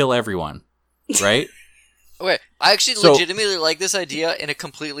that will kill everyone, right? Okay, I actually legitimately like this idea in a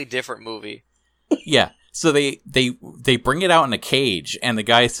completely different movie. Yeah. So they bring it out in a cage, and the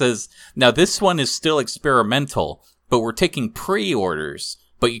guy says, now this one is still experimental, but we're taking pre-orders,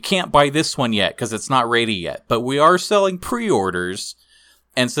 but you can't buy this one yet because it's not ready yet, but we are selling pre-orders.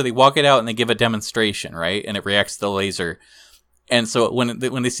 And so they walk it out and they give a demonstration, right? And it reacts to the laser. And so when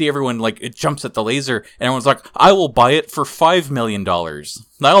they see everyone, like, it jumps at the laser, and everyone's like, I will buy it for $5 million.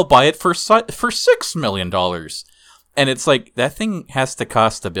 I'll buy it for $6 million. And it's like, that thing has to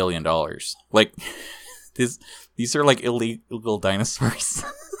cost $1 billion. Like, these are, like, illegal dinosaurs.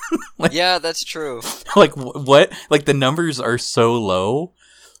 Like, yeah, that's true. Like, what? Like, the numbers are so low.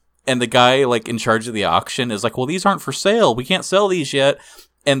 And the guy, like, in charge of the auction is like, well, these aren't for sale. We can't sell these yet.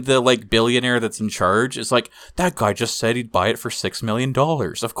 And the, like, billionaire that's in charge is like, that guy just said he'd buy it for $6 million.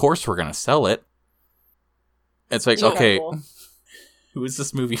 Of course we're going to sell it. It's like, okay, who is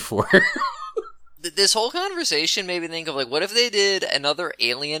this movie for? This whole conversation made me think of, like, what if they did another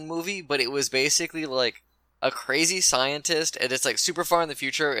Alien movie, but it was basically, like, a crazy scientist, and it's, like, super far in the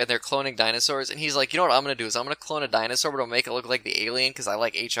future, and they're cloning dinosaurs, and he's like, you know what I'm going to do is I'm going to clone a dinosaur, but I'll make it look like the alien, because I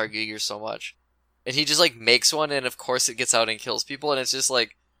like H.R. Giger so much. And he just, like, makes one, and of course it gets out and kills people, and it's just,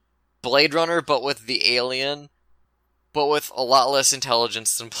 like, Blade Runner, but with the alien, but with a lot less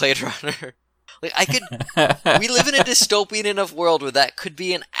intelligence than Blade Runner. Like, we live in a dystopian enough world where that could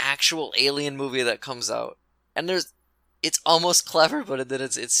be an actual alien movie that comes out. And it's almost clever, but then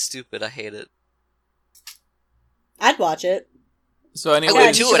it's stupid. I hate it. I'd watch it. So anyway, I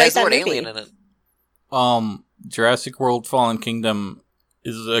would too. It has the word alien in it. Jurassic World Fallen Kingdom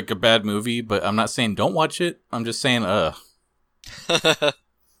is like a bad movie, but I'm not saying don't watch it. I'm just saying, and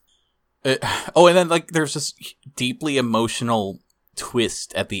then, like, there's this deeply emotional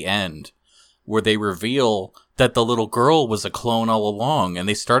twist at the end where they reveal that the little girl was a clone all along, and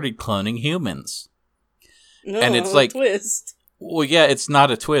they started cloning humans. And it's like, twist. Well, yeah, it's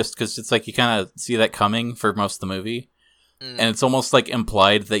not a twist, because it's like you kind of see that coming for most of the movie. And it's almost like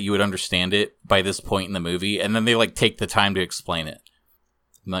implied that you would understand it by this point in the movie, and then they, like, take the time to explain it.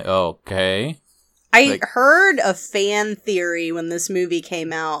 I'm like, oh, okay. I heard a fan theory when this movie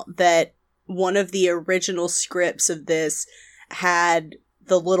came out that one of the original scripts of this had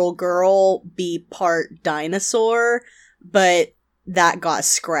the little girl be part dinosaur, but that got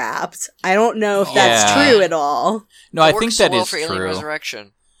scrapped. I don't know if that's true at all. No, I think that well is for true. Alien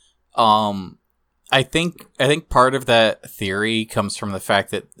Resurrection. I think part of that theory comes from the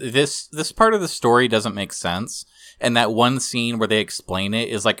fact that this part of the story doesn't make sense, and that one scene where they explain it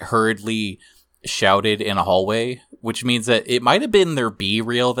is, like, hurriedly shouted in a hallway, which means that it might have been their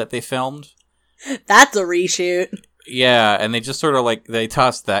B-reel that they filmed. That's a reshoot. Yeah, and they just sort of, like, they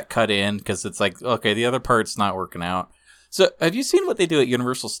tossed that cut in because it's like, okay, the other part's not working out. So, have you seen what they do at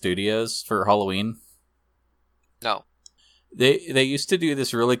Universal Studios for Halloween? No. They used to do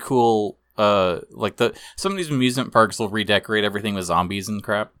this really cool, like, some of these amusement parks will redecorate everything with zombies and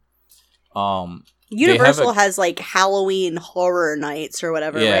crap. Universal has, like, Halloween horror nights or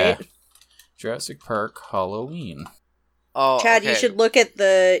whatever, right? Jurassic Park Halloween. Oh, Chad, okay. you should look at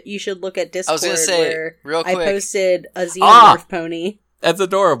Discord. I was gonna say, where real quick, I posted a Xenomorph pony. That's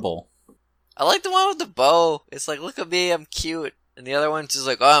adorable. I like the one with the bow. It's like, look at me, I'm cute. And the other one's just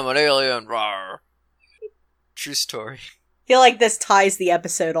like, oh, I'm an alien. Rawr. True story. I feel like this ties the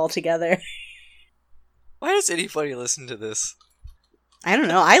episode all together. Why does anybody listen to this? I don't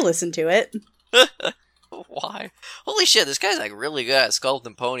know. I listened to it. Why? Holy shit, this guy's, like, really good at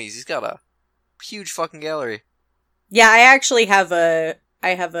sculpting ponies. He's got a huge fucking gallery. Yeah, I actually have a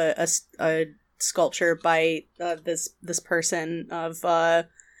sculpture by this person of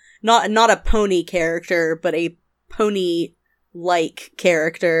not a pony character, but a pony like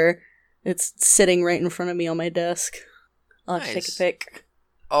character. It's sitting right in front of me on my desk. I'll have to take a pic.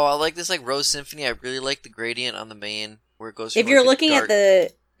 Oh, I like this, like, Rose Symphony. I really like the gradient on the main where it goes from, If you're like, looking at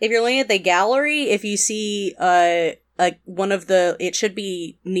the gallery, if you see like one of the, it should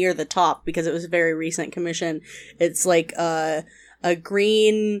be near the top because it was a very recent commission. It's like a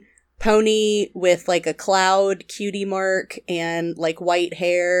green pony with, like, a cloud cutie mark and, like, white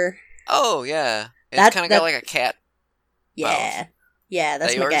hair. Oh, yeah. It's kind of got, like, a cat. Yeah. mouth. Yeah,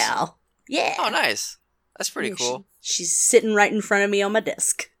 that's That my yours? gal. Yeah. Oh, nice. That's pretty cool. She's sitting right in front of me on my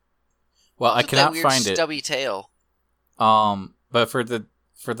desk. Well, I Look at cannot that weird find it. stubby tail. But for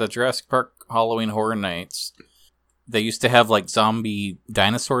the Jurassic Park Halloween Horror Nights, they used to have, like, zombie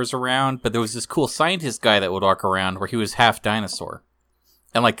dinosaurs around, but there was this cool scientist guy that would walk around where he was half dinosaur.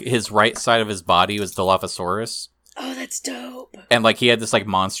 and like his right side of his body was Dilophosaurus. Oh, that's dope. And like he had this like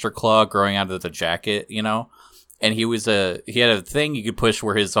monster claw growing out of the jacket, you know? And he had a thing you could push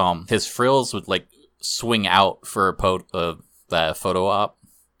where his frills would like swing out for the photo op.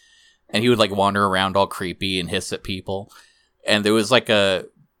 And he would like wander around all creepy and hiss at people. And there was like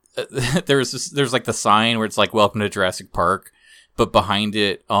there's like the sign where it's like welcome to Jurassic Park, but behind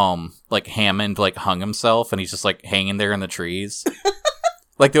it like Hammond like hung himself and he's just like hanging there in the trees.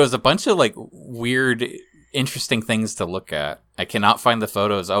 Like there was a bunch of like weird interesting things to look at. I cannot find the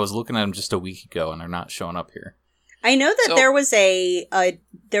photos. I was looking at them just a week ago and they're not showing up here. I know that there was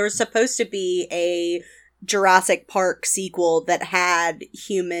there was supposed to be a Jurassic Park sequel that had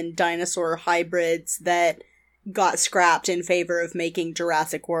human dinosaur hybrids that got scrapped in favor of making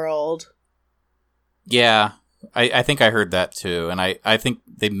Jurassic World. Yeah, I think I heard that too, and I think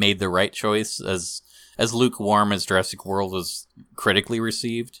they made the right choice as lukewarm as Jurassic World was critically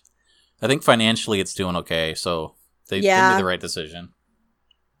received. I think financially it's doing okay, so they made the right decision.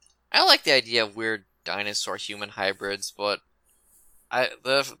 I like the idea of weird dinosaur-human hybrids, but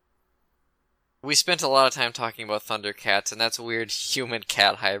we spent a lot of time talking about Thundercats, and that's weird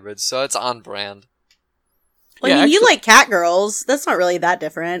human-cat hybrids, so it's on brand. Well, I mean, you like cat girls. That's not really that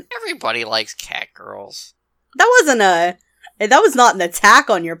different. Everybody likes cat girls. That was not an attack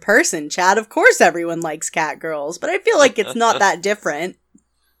on your person, Chad. Of course everyone likes cat girls, but I feel like it's not that different.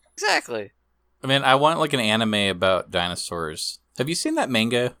 Exactly. I mean, I want like an anime about dinosaurs. Have you seen that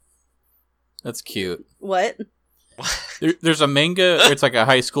manga? That's cute. What? There's a manga. It's like a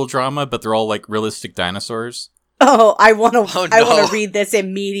high school drama, but they're all like realistic dinosaurs. Oh, I want to. Oh, no. I want to read this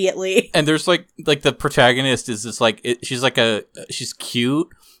immediately. And there's like the protagonist is this like she's cute,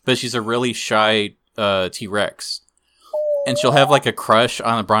 but she's a really shy T-Rex, and she'll have like a crush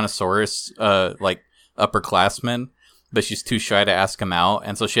on a Brontosaurus like upperclassman, but she's too shy to ask him out,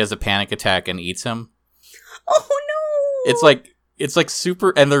 and so she has a panic attack and eats him. Oh no! It's like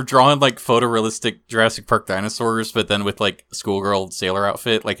super, and they're drawing like photorealistic Jurassic Park dinosaurs, but then with like schoolgirl sailor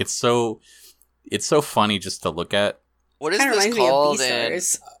outfit. Like it's so funny just to look at. What is Kinda this reminds me of called? And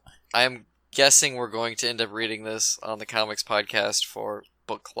Beastars. I'm guessing we're going to end up reading this on the comics podcast for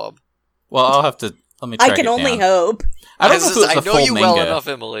book club. Well, I'll have to let me. Track I can it only down. hope. I don't know if it was I a know full you manga. well enough,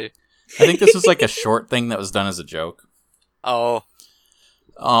 Emily. I think this was like a short thing that was done as a joke. Oh,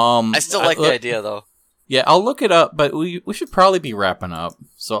 I still like the idea though. Yeah, I'll look it up, but we should probably be wrapping up.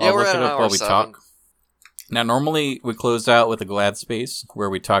 So Yeah, I'll we're look at it an up hour while we 7. talk. Now, normally we close out with a glad space where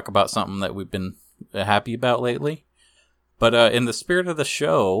we talk about something that we've been happy about lately. But in the spirit of the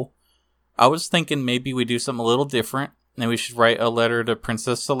show, I was thinking maybe we do something a little different, and we should write a letter to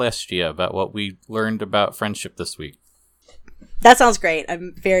Princess Celestia about what we learned about friendship this week. That sounds great.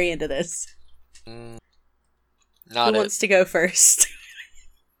 I'm very into this. Not Who it. wants to go first?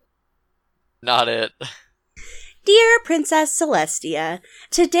 Not it. Dear Princess Celestia,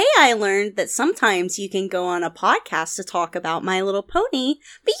 today I learned that sometimes you can go on a podcast to talk about My Little Pony,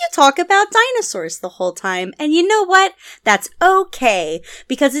 but you talk about dinosaurs the whole time. And you know what? That's okay,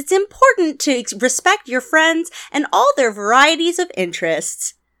 because it's important to respect your friends and all their varieties of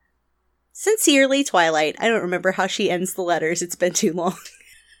interests. Sincerely, Twilight. I don't remember how she ends the letters. It's been too long.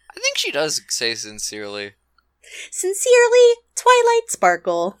 I think she does say sincerely. Sincerely, Twilight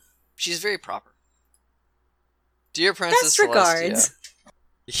Sparkle. She's very proper. Dear Princess Best regards.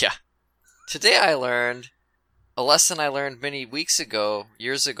 Celestia. Yeah. Today I learned a lesson I learned many weeks ago,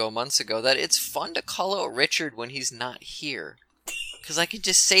 years ago, months ago, that it's fun to call out Richard when he's not here. Because I can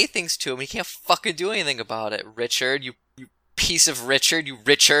just say things to him and he can't fucking do anything about it. Richard, you piece of Richard, you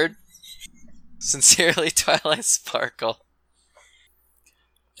Richard. Sincerely, Twilight Sparkle.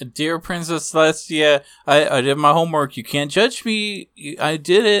 Dear Princess Celestia, I did my homework. You can't judge me. I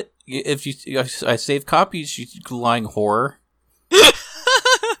did it. If I saved copies, you lying whore.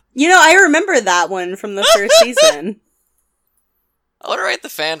 You know, I remember that one from the first season. I want to write the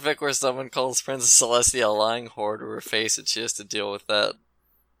fanfic where someone calls Princess Celestia a lying whore to her face and she has to deal with that.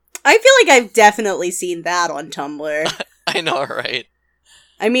 I feel like I've definitely seen that on Tumblr. I know, right?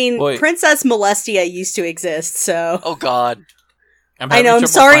 I mean, Boy. Princess Molestia used to exist, so... Oh god. I know, I'm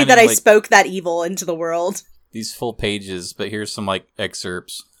sorry that I spoke that evil into the world. These full pages, but here's some, like,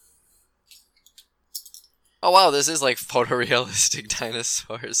 excerpts. Oh wow, this is like photorealistic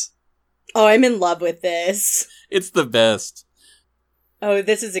dinosaurs. Oh, I'm in love with this. It's the best. Oh,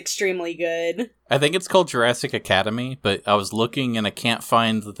 this is extremely good. I think it's called Jurassic Academy, but I was looking and I can't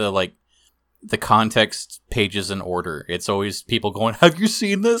find the context pages in order. It's always people going, "Have you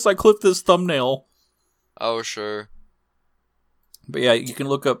seen this? I clipped this thumbnail." Oh sure. But yeah, you can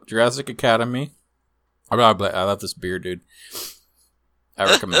look up Jurassic Academy. I love this beard, dude. I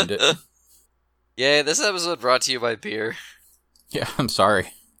recommend it. Yay, this episode brought to you by beer. Yeah, I'm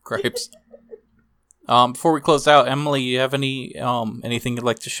sorry. Gripes. Before we close out, Emily, you have anything you'd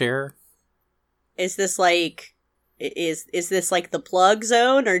like to share? Is this like is this like the plug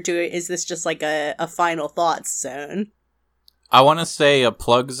zone, or is this just like a final thoughts zone? I want to say a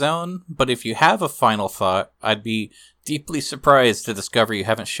plug zone, but if you have a final thought, I'd be deeply surprised to discover you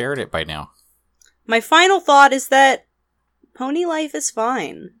haven't shared it by now. My final thought is that pony life is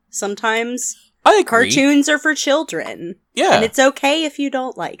fine. Sometimes I agree. cartoons are for children. Yeah. And it's okay if you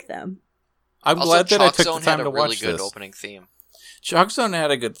don't like them. I'm Also, glad that I Chalk took Zone the time had to a really watch good this. opening theme. Chalk Zone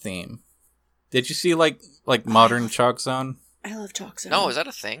had a good theme. Did you see like modern Chalk Zone? I love Chalk Zone. No, is that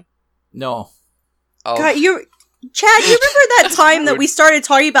a thing? No. God, Oh, Chad, you remember that time that we started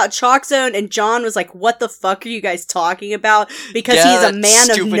talking about Chalk Zone and John was like, what the fuck are you guys talking about? Because Yeah, he's a that man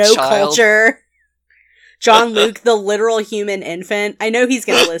of stupid no child. culture. John Luke, the literal human infant. I know he's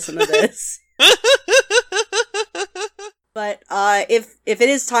gonna listen to this. But if it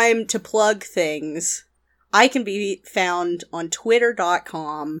is time to plug things, I can be found on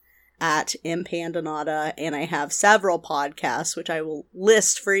twitter.com at impandanata, and I have several podcasts, which I will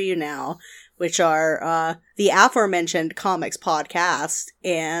list for you now, which are the aforementioned Comics Podcast,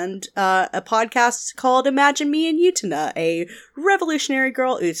 and a podcast called Imagine Me and Utena, a Revolutionary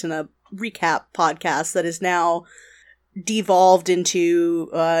Girl Utena recap podcast that is now devolved into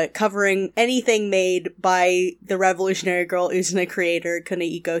covering anything made by the Revolutionary Girl Utena creator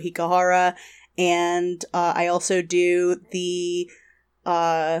Kunihiko Hikahara, and I also do the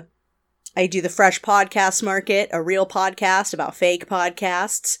Fresh Podcast Market, a real podcast about fake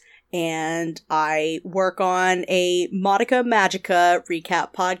podcasts, and I work on a Madoka Magica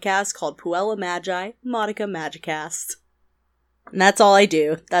recap podcast called Puella Magi Madoka Magicast. And that's all I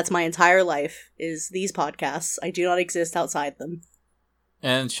do. That's my entire life, is these podcasts. I do not exist outside them.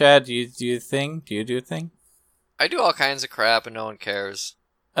 And Chad, do you do a thing? Do you do a thing? I do all kinds of crap and no one cares.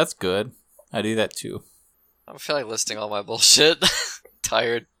 That's good. I do that too. I don't feel like listing all my bullshit.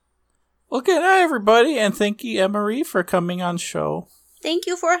 Tired. Well, good night, everybody, and thank you, Emery, for coming on show. Thank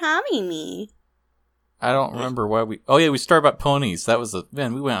you for having me. I don't remember why we... Oh, yeah, we started about ponies. That was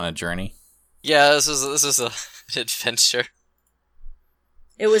Man, we went on a journey. Yeah, this is an adventure.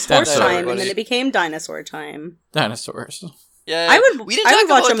 It was That's horse it, time, and everybody. then it became dinosaur time. Dinosaurs. Yeah, I would We didn't I talk would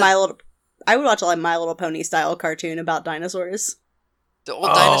watch about a My Little I would watch a My Little Pony style cartoon about dinosaurs. the old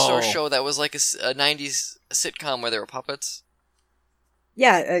dinosaur Oh. show that was like a 90s sitcom where there were puppets.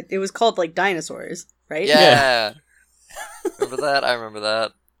 Yeah, it was called like Dinosaurs, right? Yeah. Remember that? I remember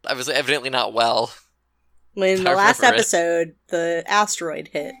that. I was evidently not well. When the I last remember it. episode, the asteroid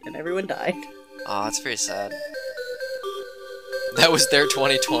hit and everyone died. Oh, that's very sad. That was their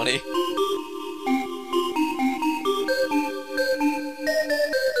 2020.